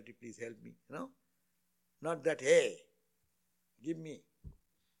difficulty, please help me. Not that, hey, give me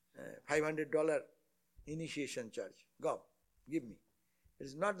 $500 initiation charge. Go, give me. It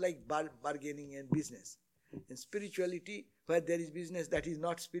is not like bargaining and business. In spirituality, where there is business, that is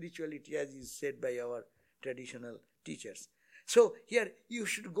not spirituality, as is said by our traditional teachers. So here you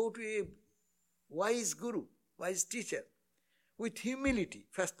should go to a wise guru, wise teacher, with humility,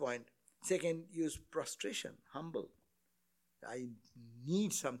 first point. Second, use prostration, humble. I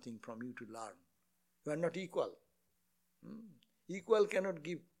need something from you to learn. You are not equal. Equal cannot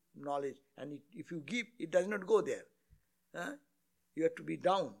give knowledge, and if you give, it does not go there. You have to be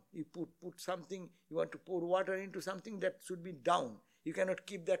down. You put something, you want to pour water into something, that should be down. You cannot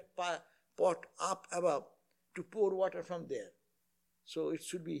keep that pot up above to pour water from there. So it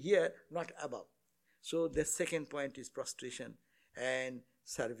should be here, not above. So the second point is prostration and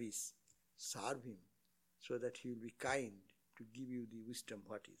service. Serve him so that he will be kind to give you the wisdom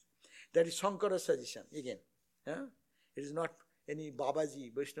what is. That is Shankara's suggestion again. It is not any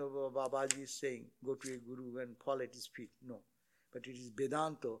Babaji, Vaishnava Babaji is saying, go to a guru and fall at his feet. No. But it is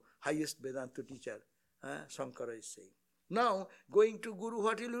Vedanta, highest Vedanta teacher, Shankara is saying. Now, going to guru,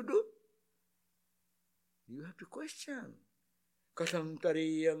 what will you do? You have to question. Katham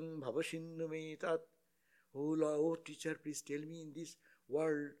tareyam bhavashinnu metat. Oh Lord, oh teacher, please tell me, in this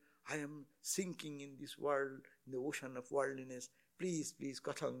world, I am sinking in this world, in the ocean of worldliness. Please,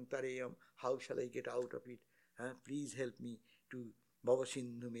 katham tareyam, how shall I get out of it? Please help me to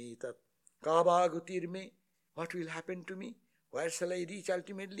bhavashinnu metat. Kavagutir me, what will happen to me? Where shall I reach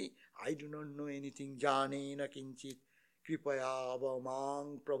ultimately? I do not know anything. Jane na kinchit. Kripaya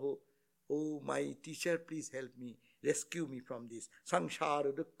avamang prabhu. oh my teacher, please help me, rescue me from this.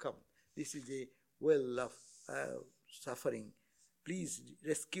 Samsara dukkham. This is a well of suffering. Please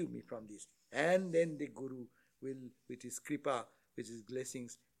rescue me from this. And then the Guru will, with his kripa, with his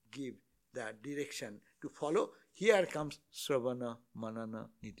blessings, give that direction to follow. Here comes Sravana, Manana,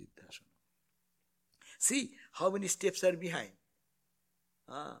 Nididhasana. See how many steps are behind.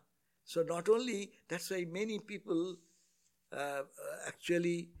 So not only, that's why many people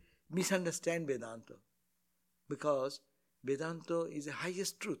actually misunderstand Vedanta. Because Vedanta is the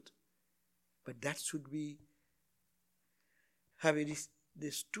highest truth. But that should be,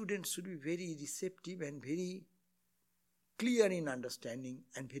 the students should be very receptive and very clear in understanding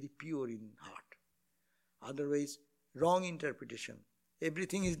and very pure in heart. Otherwise, wrong interpretation.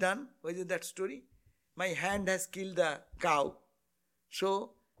 Everything is done. What is that story? My hand has killed the cow.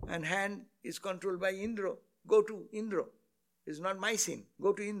 So, and hand is controlled by Indra. Go to Indra. It's not my sin.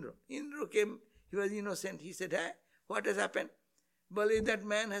 Go to Indra. Indra came, he was innocent. He said, hey, what has happened? Well, that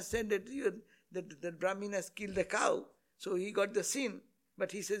man has said that Brahmin has killed the cow. So he got the sin.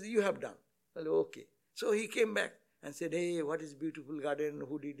 But he says, you have done. Well, okay. So he came back and said, hey, what is beautiful garden?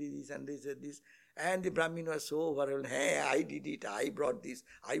 Who did this? And they said this. And the Brahmin was so overwhelmed. Hey, I did it. I brought this.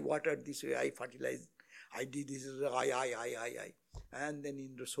 I watered this way. I fertilized. I did this. I. And then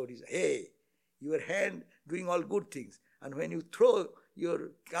Indra showed his, hey, your hand doing all good things. And when you throw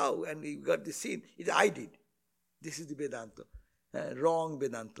your cow and you got the sin, I did. This is the Vedanta. Wrong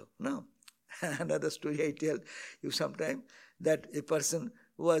Vedanta. No. Another story I tell you sometime, that a person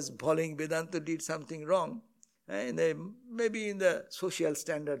who was following Vedanta did something wrong, and maybe in the social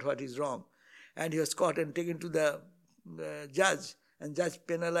standard what is wrong, and he was caught and taken to the judge, and judge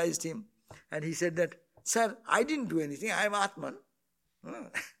penalized him, and he said that, sir, I didn't do anything, I am Atman.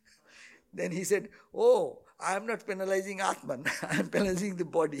 Then he said, oh, I am not penalizing Atman, I am penalizing the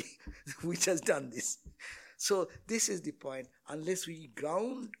body which has done this. So this is the point. Unless we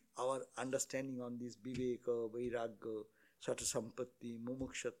ground our understanding on this viveka, vairagya, sata sampatti,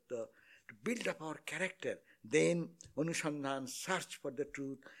 mumukshatta, to build up our character, then anusandhan, search for the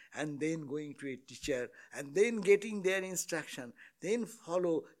truth, and then going to a teacher, and then getting their instruction, then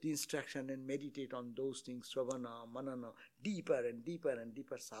follow the instruction and meditate on those things, sravana, manana, deeper and deeper and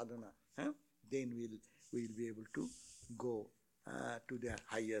deeper sadhana. Then we'll be able to go to the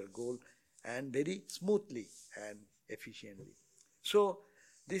higher goal, and very smoothly and efficiently. So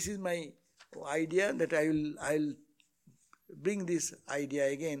this is my idea, that I'll bring this idea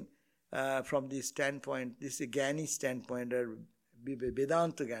again from this standpoint. This is a Gyani standpoint, or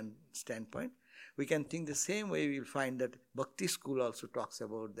Vedanta standpoint. We can think the same way. We will find that Bhakti school also talks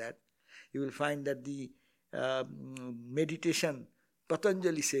about that. You will find that the meditation,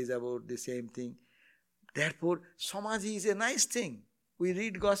 Patanjali says about the same thing. Therefore, Samadhi is a nice thing. We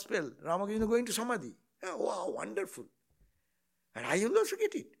read Gospel, Ramakrishna going to Samadhi. Oh, wow, wonderful. And I will also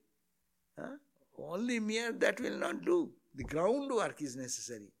get it. Only mere that will not do. The groundwork is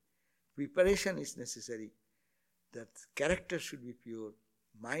necessary. Preparation is necessary. That character should be pure.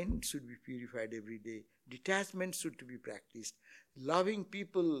 Mind should be purified every day. Detachment should be practiced. Loving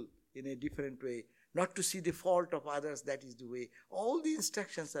people in a different way. Not to see the fault of others, that is the way. All the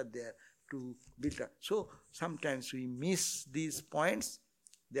instructions are there to build up. So sometimes we miss these points.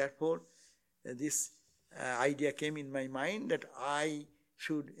 Therefore, this idea came in my mind that I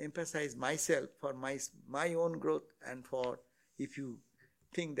should emphasize myself for my own growth, and for, if you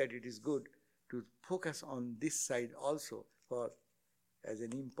think that it is good, to focus on this side also for as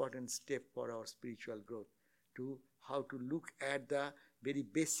an important step for our spiritual growth, to how to look at the very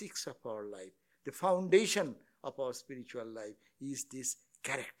basics of our life. The foundation of our spiritual life is this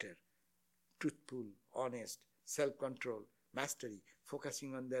character, truthful, honest, self-control, mastery,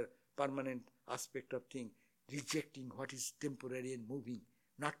 focusing on the permanent aspect of things, rejecting what is temporary and moving,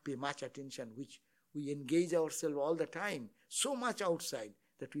 not pay much attention, which we engage ourselves all the time, so much outside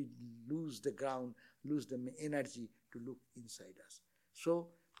that we lose the ground, lose the energy to look inside us. So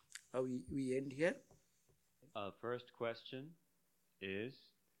we end here. First question is,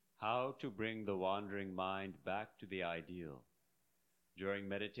 how to bring the wandering mind back to the ideal during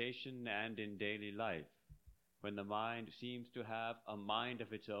meditation and in daily life, when the mind seems to have a mind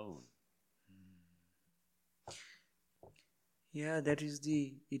of its own? Yeah, that is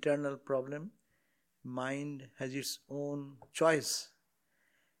the eternal problem. Mind has its own choice.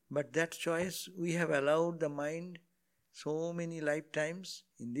 But that choice, we have allowed the mind so many lifetimes,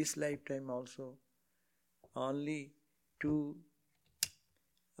 in this lifetime also, only to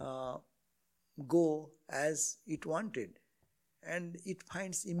go as it wanted. And it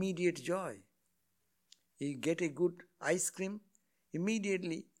finds immediate joy. You get a good ice cream,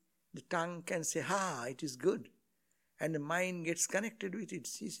 immediately The tongue can say, it is good. And the mind gets connected with it.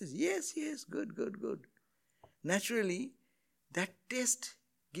 She says, yes, good, good, good. Naturally, that taste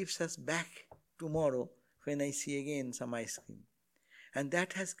gives us back tomorrow when I see again some ice cream. And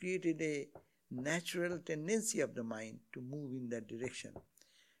that has created a natural tendency of the mind to move in that direction.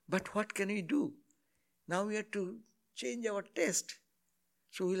 But what can we do? Now we have to change our taste.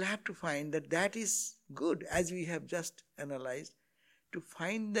 So we'll have to find that is good, as we have just analyzed, to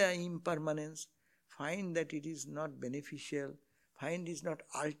find the impermanence, find that it is not beneficial, find it is not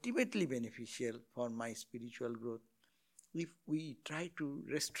ultimately beneficial for my spiritual growth. If we try to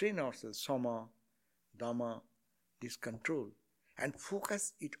restrain ourselves, sama, dhamma, this control, and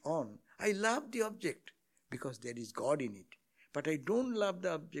focus it on, I love the object because there is God in it, but I don't love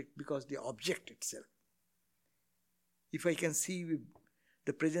the object because the object itself. If I can see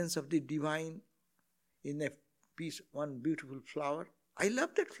the presence of the divine in a piece, one beautiful flower, I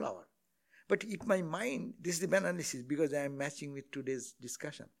love that flower. But if my mind, this is the analysis because I am matching with today's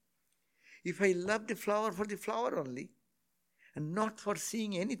discussion. If I love the flower for the flower only and not for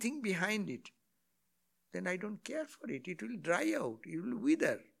seeing anything behind it, then I don't care for it. It will dry out. It will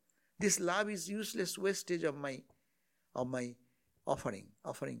wither. This love is useless wastage of my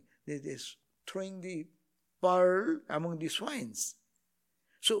offering. This throwing the pearl among the swines.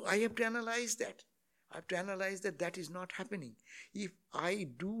 So I have to analyze that. I have to analyze that is not happening. If I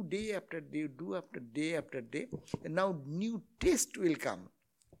do day after day, and now new taste will come.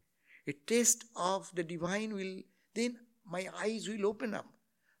 A taste of the divine will, then my eyes will open up.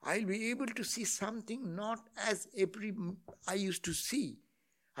 I'll be able to see something not as I used to see.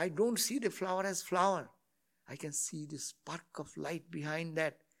 I don't see the flower as flower. I can see the spark of light behind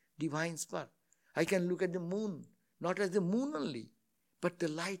that divine spark. I can look at the moon, not as the moon only, but the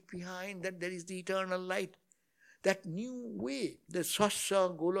light behind that, there is the eternal light. That new way, the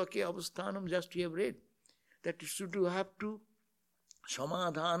Swasya Golake Avasthanam, just we have read, that should have to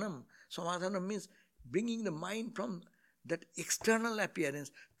Samadhanam. Samadhanam means bringing the mind from that external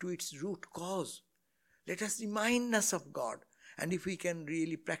appearance to its root cause. Let us remind us of God. And if we can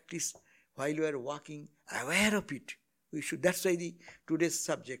really practice while we are walking, aware of it, we should. That's why today's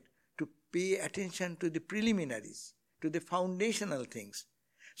subject, to pay attention to the preliminaries, to the foundational things.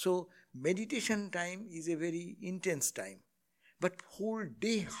 So meditation time is a very intense time. But whole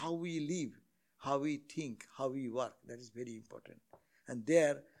day how we live, how we think, how we work, that is very important. And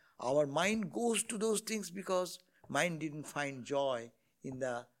there our mind goes to those things because mind didn't find joy in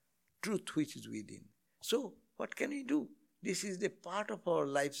the truth which is within. So what can we do? This is the part of our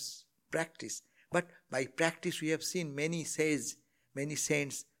life's practice. But by practice we have seen many saints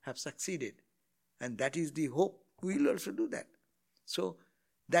have succeeded. And that is the hope. We will also do that. So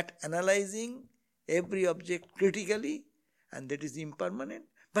that analyzing every object critically, and that is impermanent,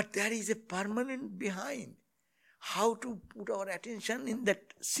 but there is a permanent behind. How to put our attention in that,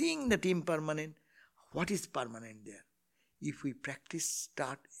 seeing that impermanent, what is permanent there? If we practice,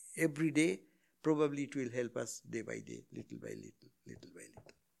 start every day, probably it will help us day by day, little by little.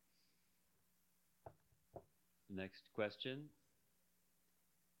 Next question.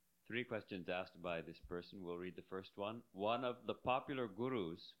 3 questions asked by this person. We'll read the first one. One of the popular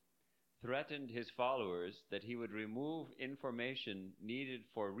gurus threatened his followers that he would remove information needed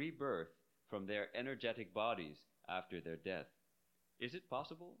for rebirth from their energetic bodies after their death. Is it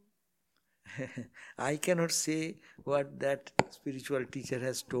possible? I cannot say what that spiritual teacher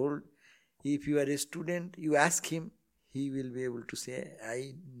has told. If you are a student, you ask him, he will be able to say.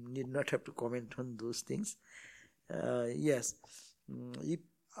 I need not have to comment on those things. Yes. If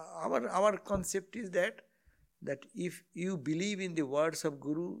our concept is that if you believe in the words of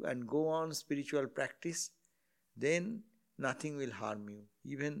Guru and go on spiritual practice, then nothing will harm you.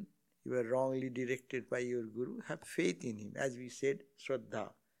 Even you are wrongly directed by your Guru, have faith in him, as we said, Shraddha.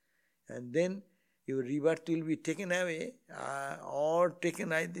 And then your rebirth will be taken away or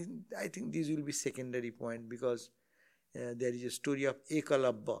taken, I think this will be secondary point, because there is a story of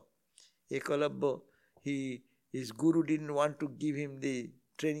Ekalabha. Ekalabha, his Guru didn't want to give him the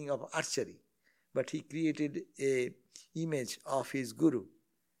training of archery, but he created a image of his Guru,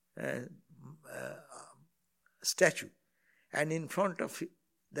 statue, and in front of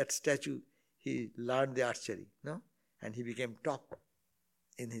that statue he learned the archery, and he became top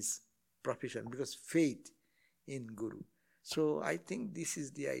in his profession because faith in Guru. So I think this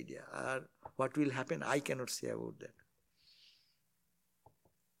is the idea. What will happen, I cannot say about that.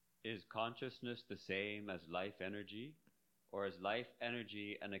 Is consciousness the same as life energy? Or is life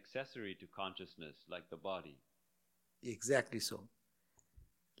energy an accessory to consciousness, like the body? Exactly so.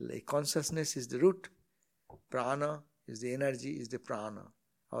 Like consciousness is the root, prana is the energy, is the prana.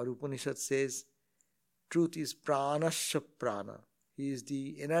 Our Upanishad says, truth is pranasya prana. He is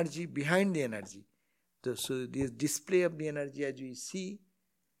the energy behind the energy. So this display of the energy as we see,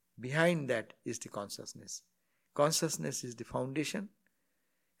 behind that is the consciousness. Consciousness is the foundation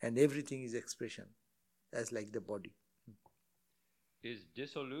and everything is expression, as like the body. Is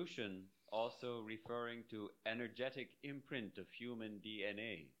dissolution also referring to energetic imprint of human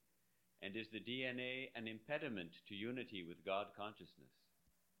DNA? And is the DNA an impediment to unity with God consciousness?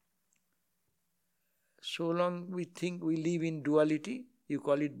 So long we think we live in duality, you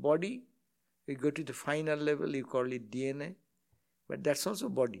call it body. We go to the final level, you call it DNA. But that's also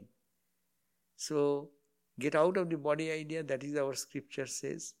body. So get out of the body idea, that is our scripture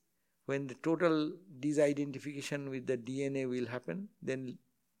says. When the total disidentification with the DNA will happen, then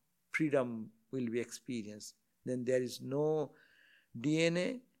freedom will be experienced. Then there is no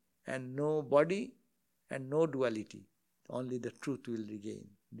DNA and no body and no duality. Only the truth will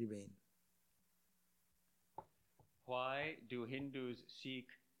remain. Why do Hindus seek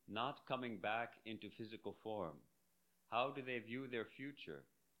not coming back into physical form? How do they view their future?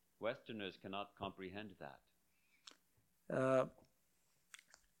 Westerners cannot comprehend that.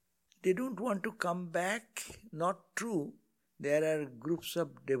 They don't want to come back. Not true. There are groups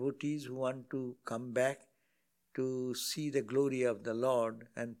of devotees who want to come back to see the glory of the Lord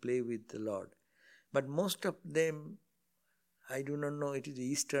and play with the Lord. But most of them, I do not know it is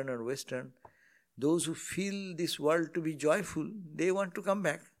Eastern or Western, those who feel this world to be joyful, they want to come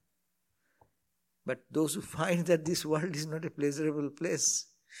back. But those who find that this world is not a pleasurable place,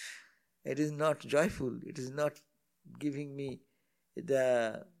 it is not joyful, it is not giving me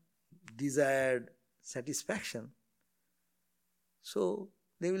the desired satisfaction, so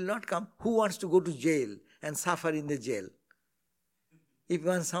they will not come. Who wants to go to jail and suffer in the jail? If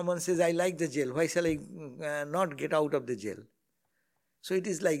someone says, I like the jail, why shall I not get out of the jail? So it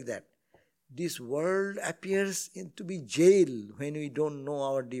is like that. This world appears to be jail when we don't know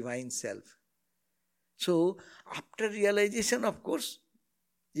our divine self. So after realization, of course,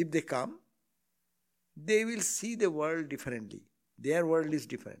 if they come, they will see the world differently. Their world is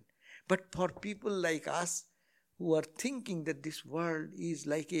different. But for people like us who are thinking that this world is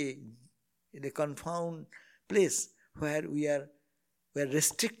like a confound place where we are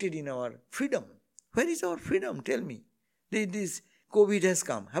restricted in our freedom. Where is our freedom? Tell me. This COVID has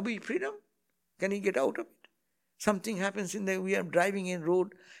come. Have we freedom? Can we get out of it? Something happens we are driving in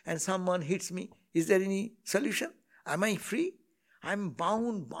road and someone hits me. Is there any solution? Am I free? I'm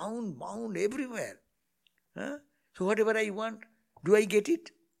bound everywhere. Huh? So whatever I want, do I get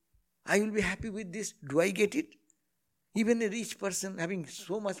it? I will be happy with this. Do I get it? Even a rich person having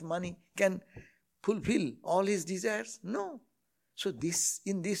so much money can fulfill all his desires? No. So this,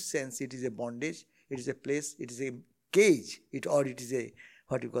 in this sense, it is a bondage, it is a place, it is a cage, or it is a,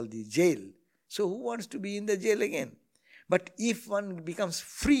 what you call the jail. So who wants to be in the jail again? But if one becomes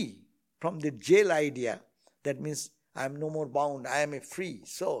free from the jail idea, that means I am no more bound, I am a free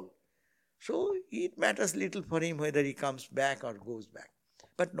soul. So it matters little for him whether he comes back or goes back.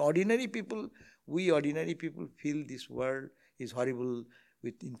 But ordinary people, we ordinary people feel this world is horrible,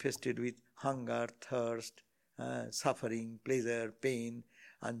 infested with hunger, thirst, suffering, pleasure, pain,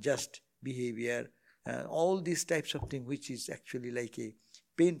 unjust behavior, all these types of things, which is actually like a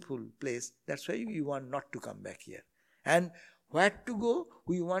painful place. That's why we want not to come back here. And where to go?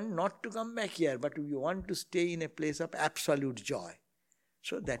 We want not to come back here, but we want to stay in a place of absolute joy.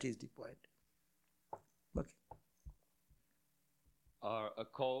 So that is the point. Okay. Are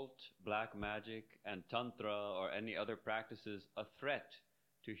occult, black magic, and tantra or any other practices a threat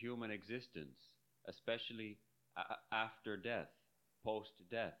to human existence, especially after death,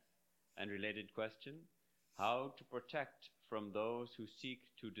 post-death? And related question, how to protect from those who seek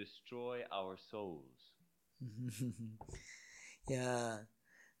to destroy our souls? Yeah.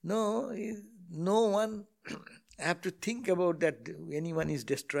 No one have to think about that anyone is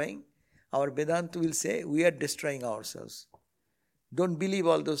destroying. Our Vedanta will say, we are destroying ourselves. Don't believe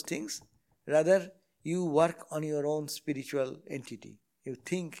all those things. Rather, you work on your own spiritual entity. You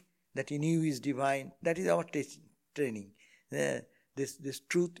think that in you is divine. That is our training. This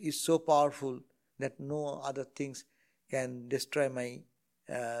truth is so powerful that no other things can destroy my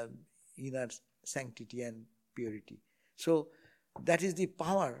inner sanctity and purity. So that is the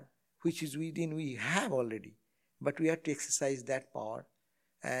power which is within we have already. But we have to exercise that power,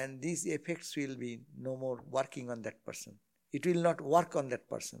 and these effects will be no more working on that person. It will not work on that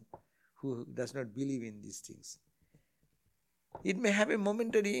person who does not believe in these things. It may have a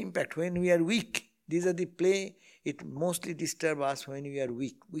momentary impact when we are weak. These are the play, it mostly disturbs us when we are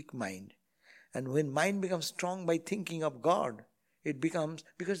weak mind. And when mind becomes strong by thinking of God, it becomes,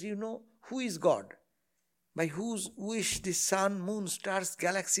 because you know who is God, by whose wish the sun, moon, stars,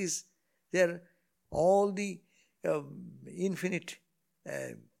 galaxies, they're all the infinite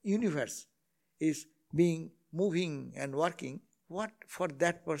universe is being moving and working. What for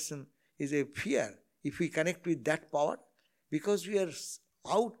that person is a fear if we connect with that power? Because we are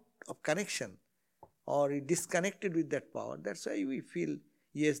out of connection or disconnected with that power. That's why we feel,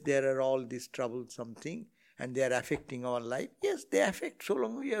 yes, there are all these troublesome things and they are affecting our life. Yes, they affect so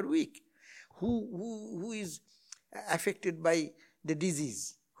long we are weak. Who is affected by the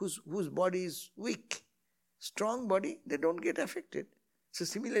disease? Whose body is weak? Strong body, they don't get affected. So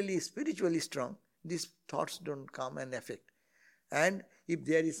similarly, spiritually strong, these thoughts don't come and affect. And if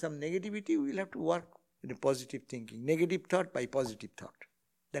there is some negativity, we will have to work with a positive thinking. Negative thought by positive thought.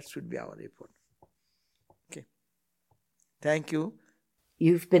 That should be our effort. Okay. Thank you.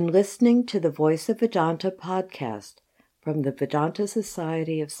 You've been listening to the Voice of Vedanta podcast from the Vedanta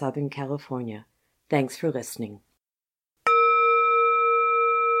Society of Southern California. Thanks for listening.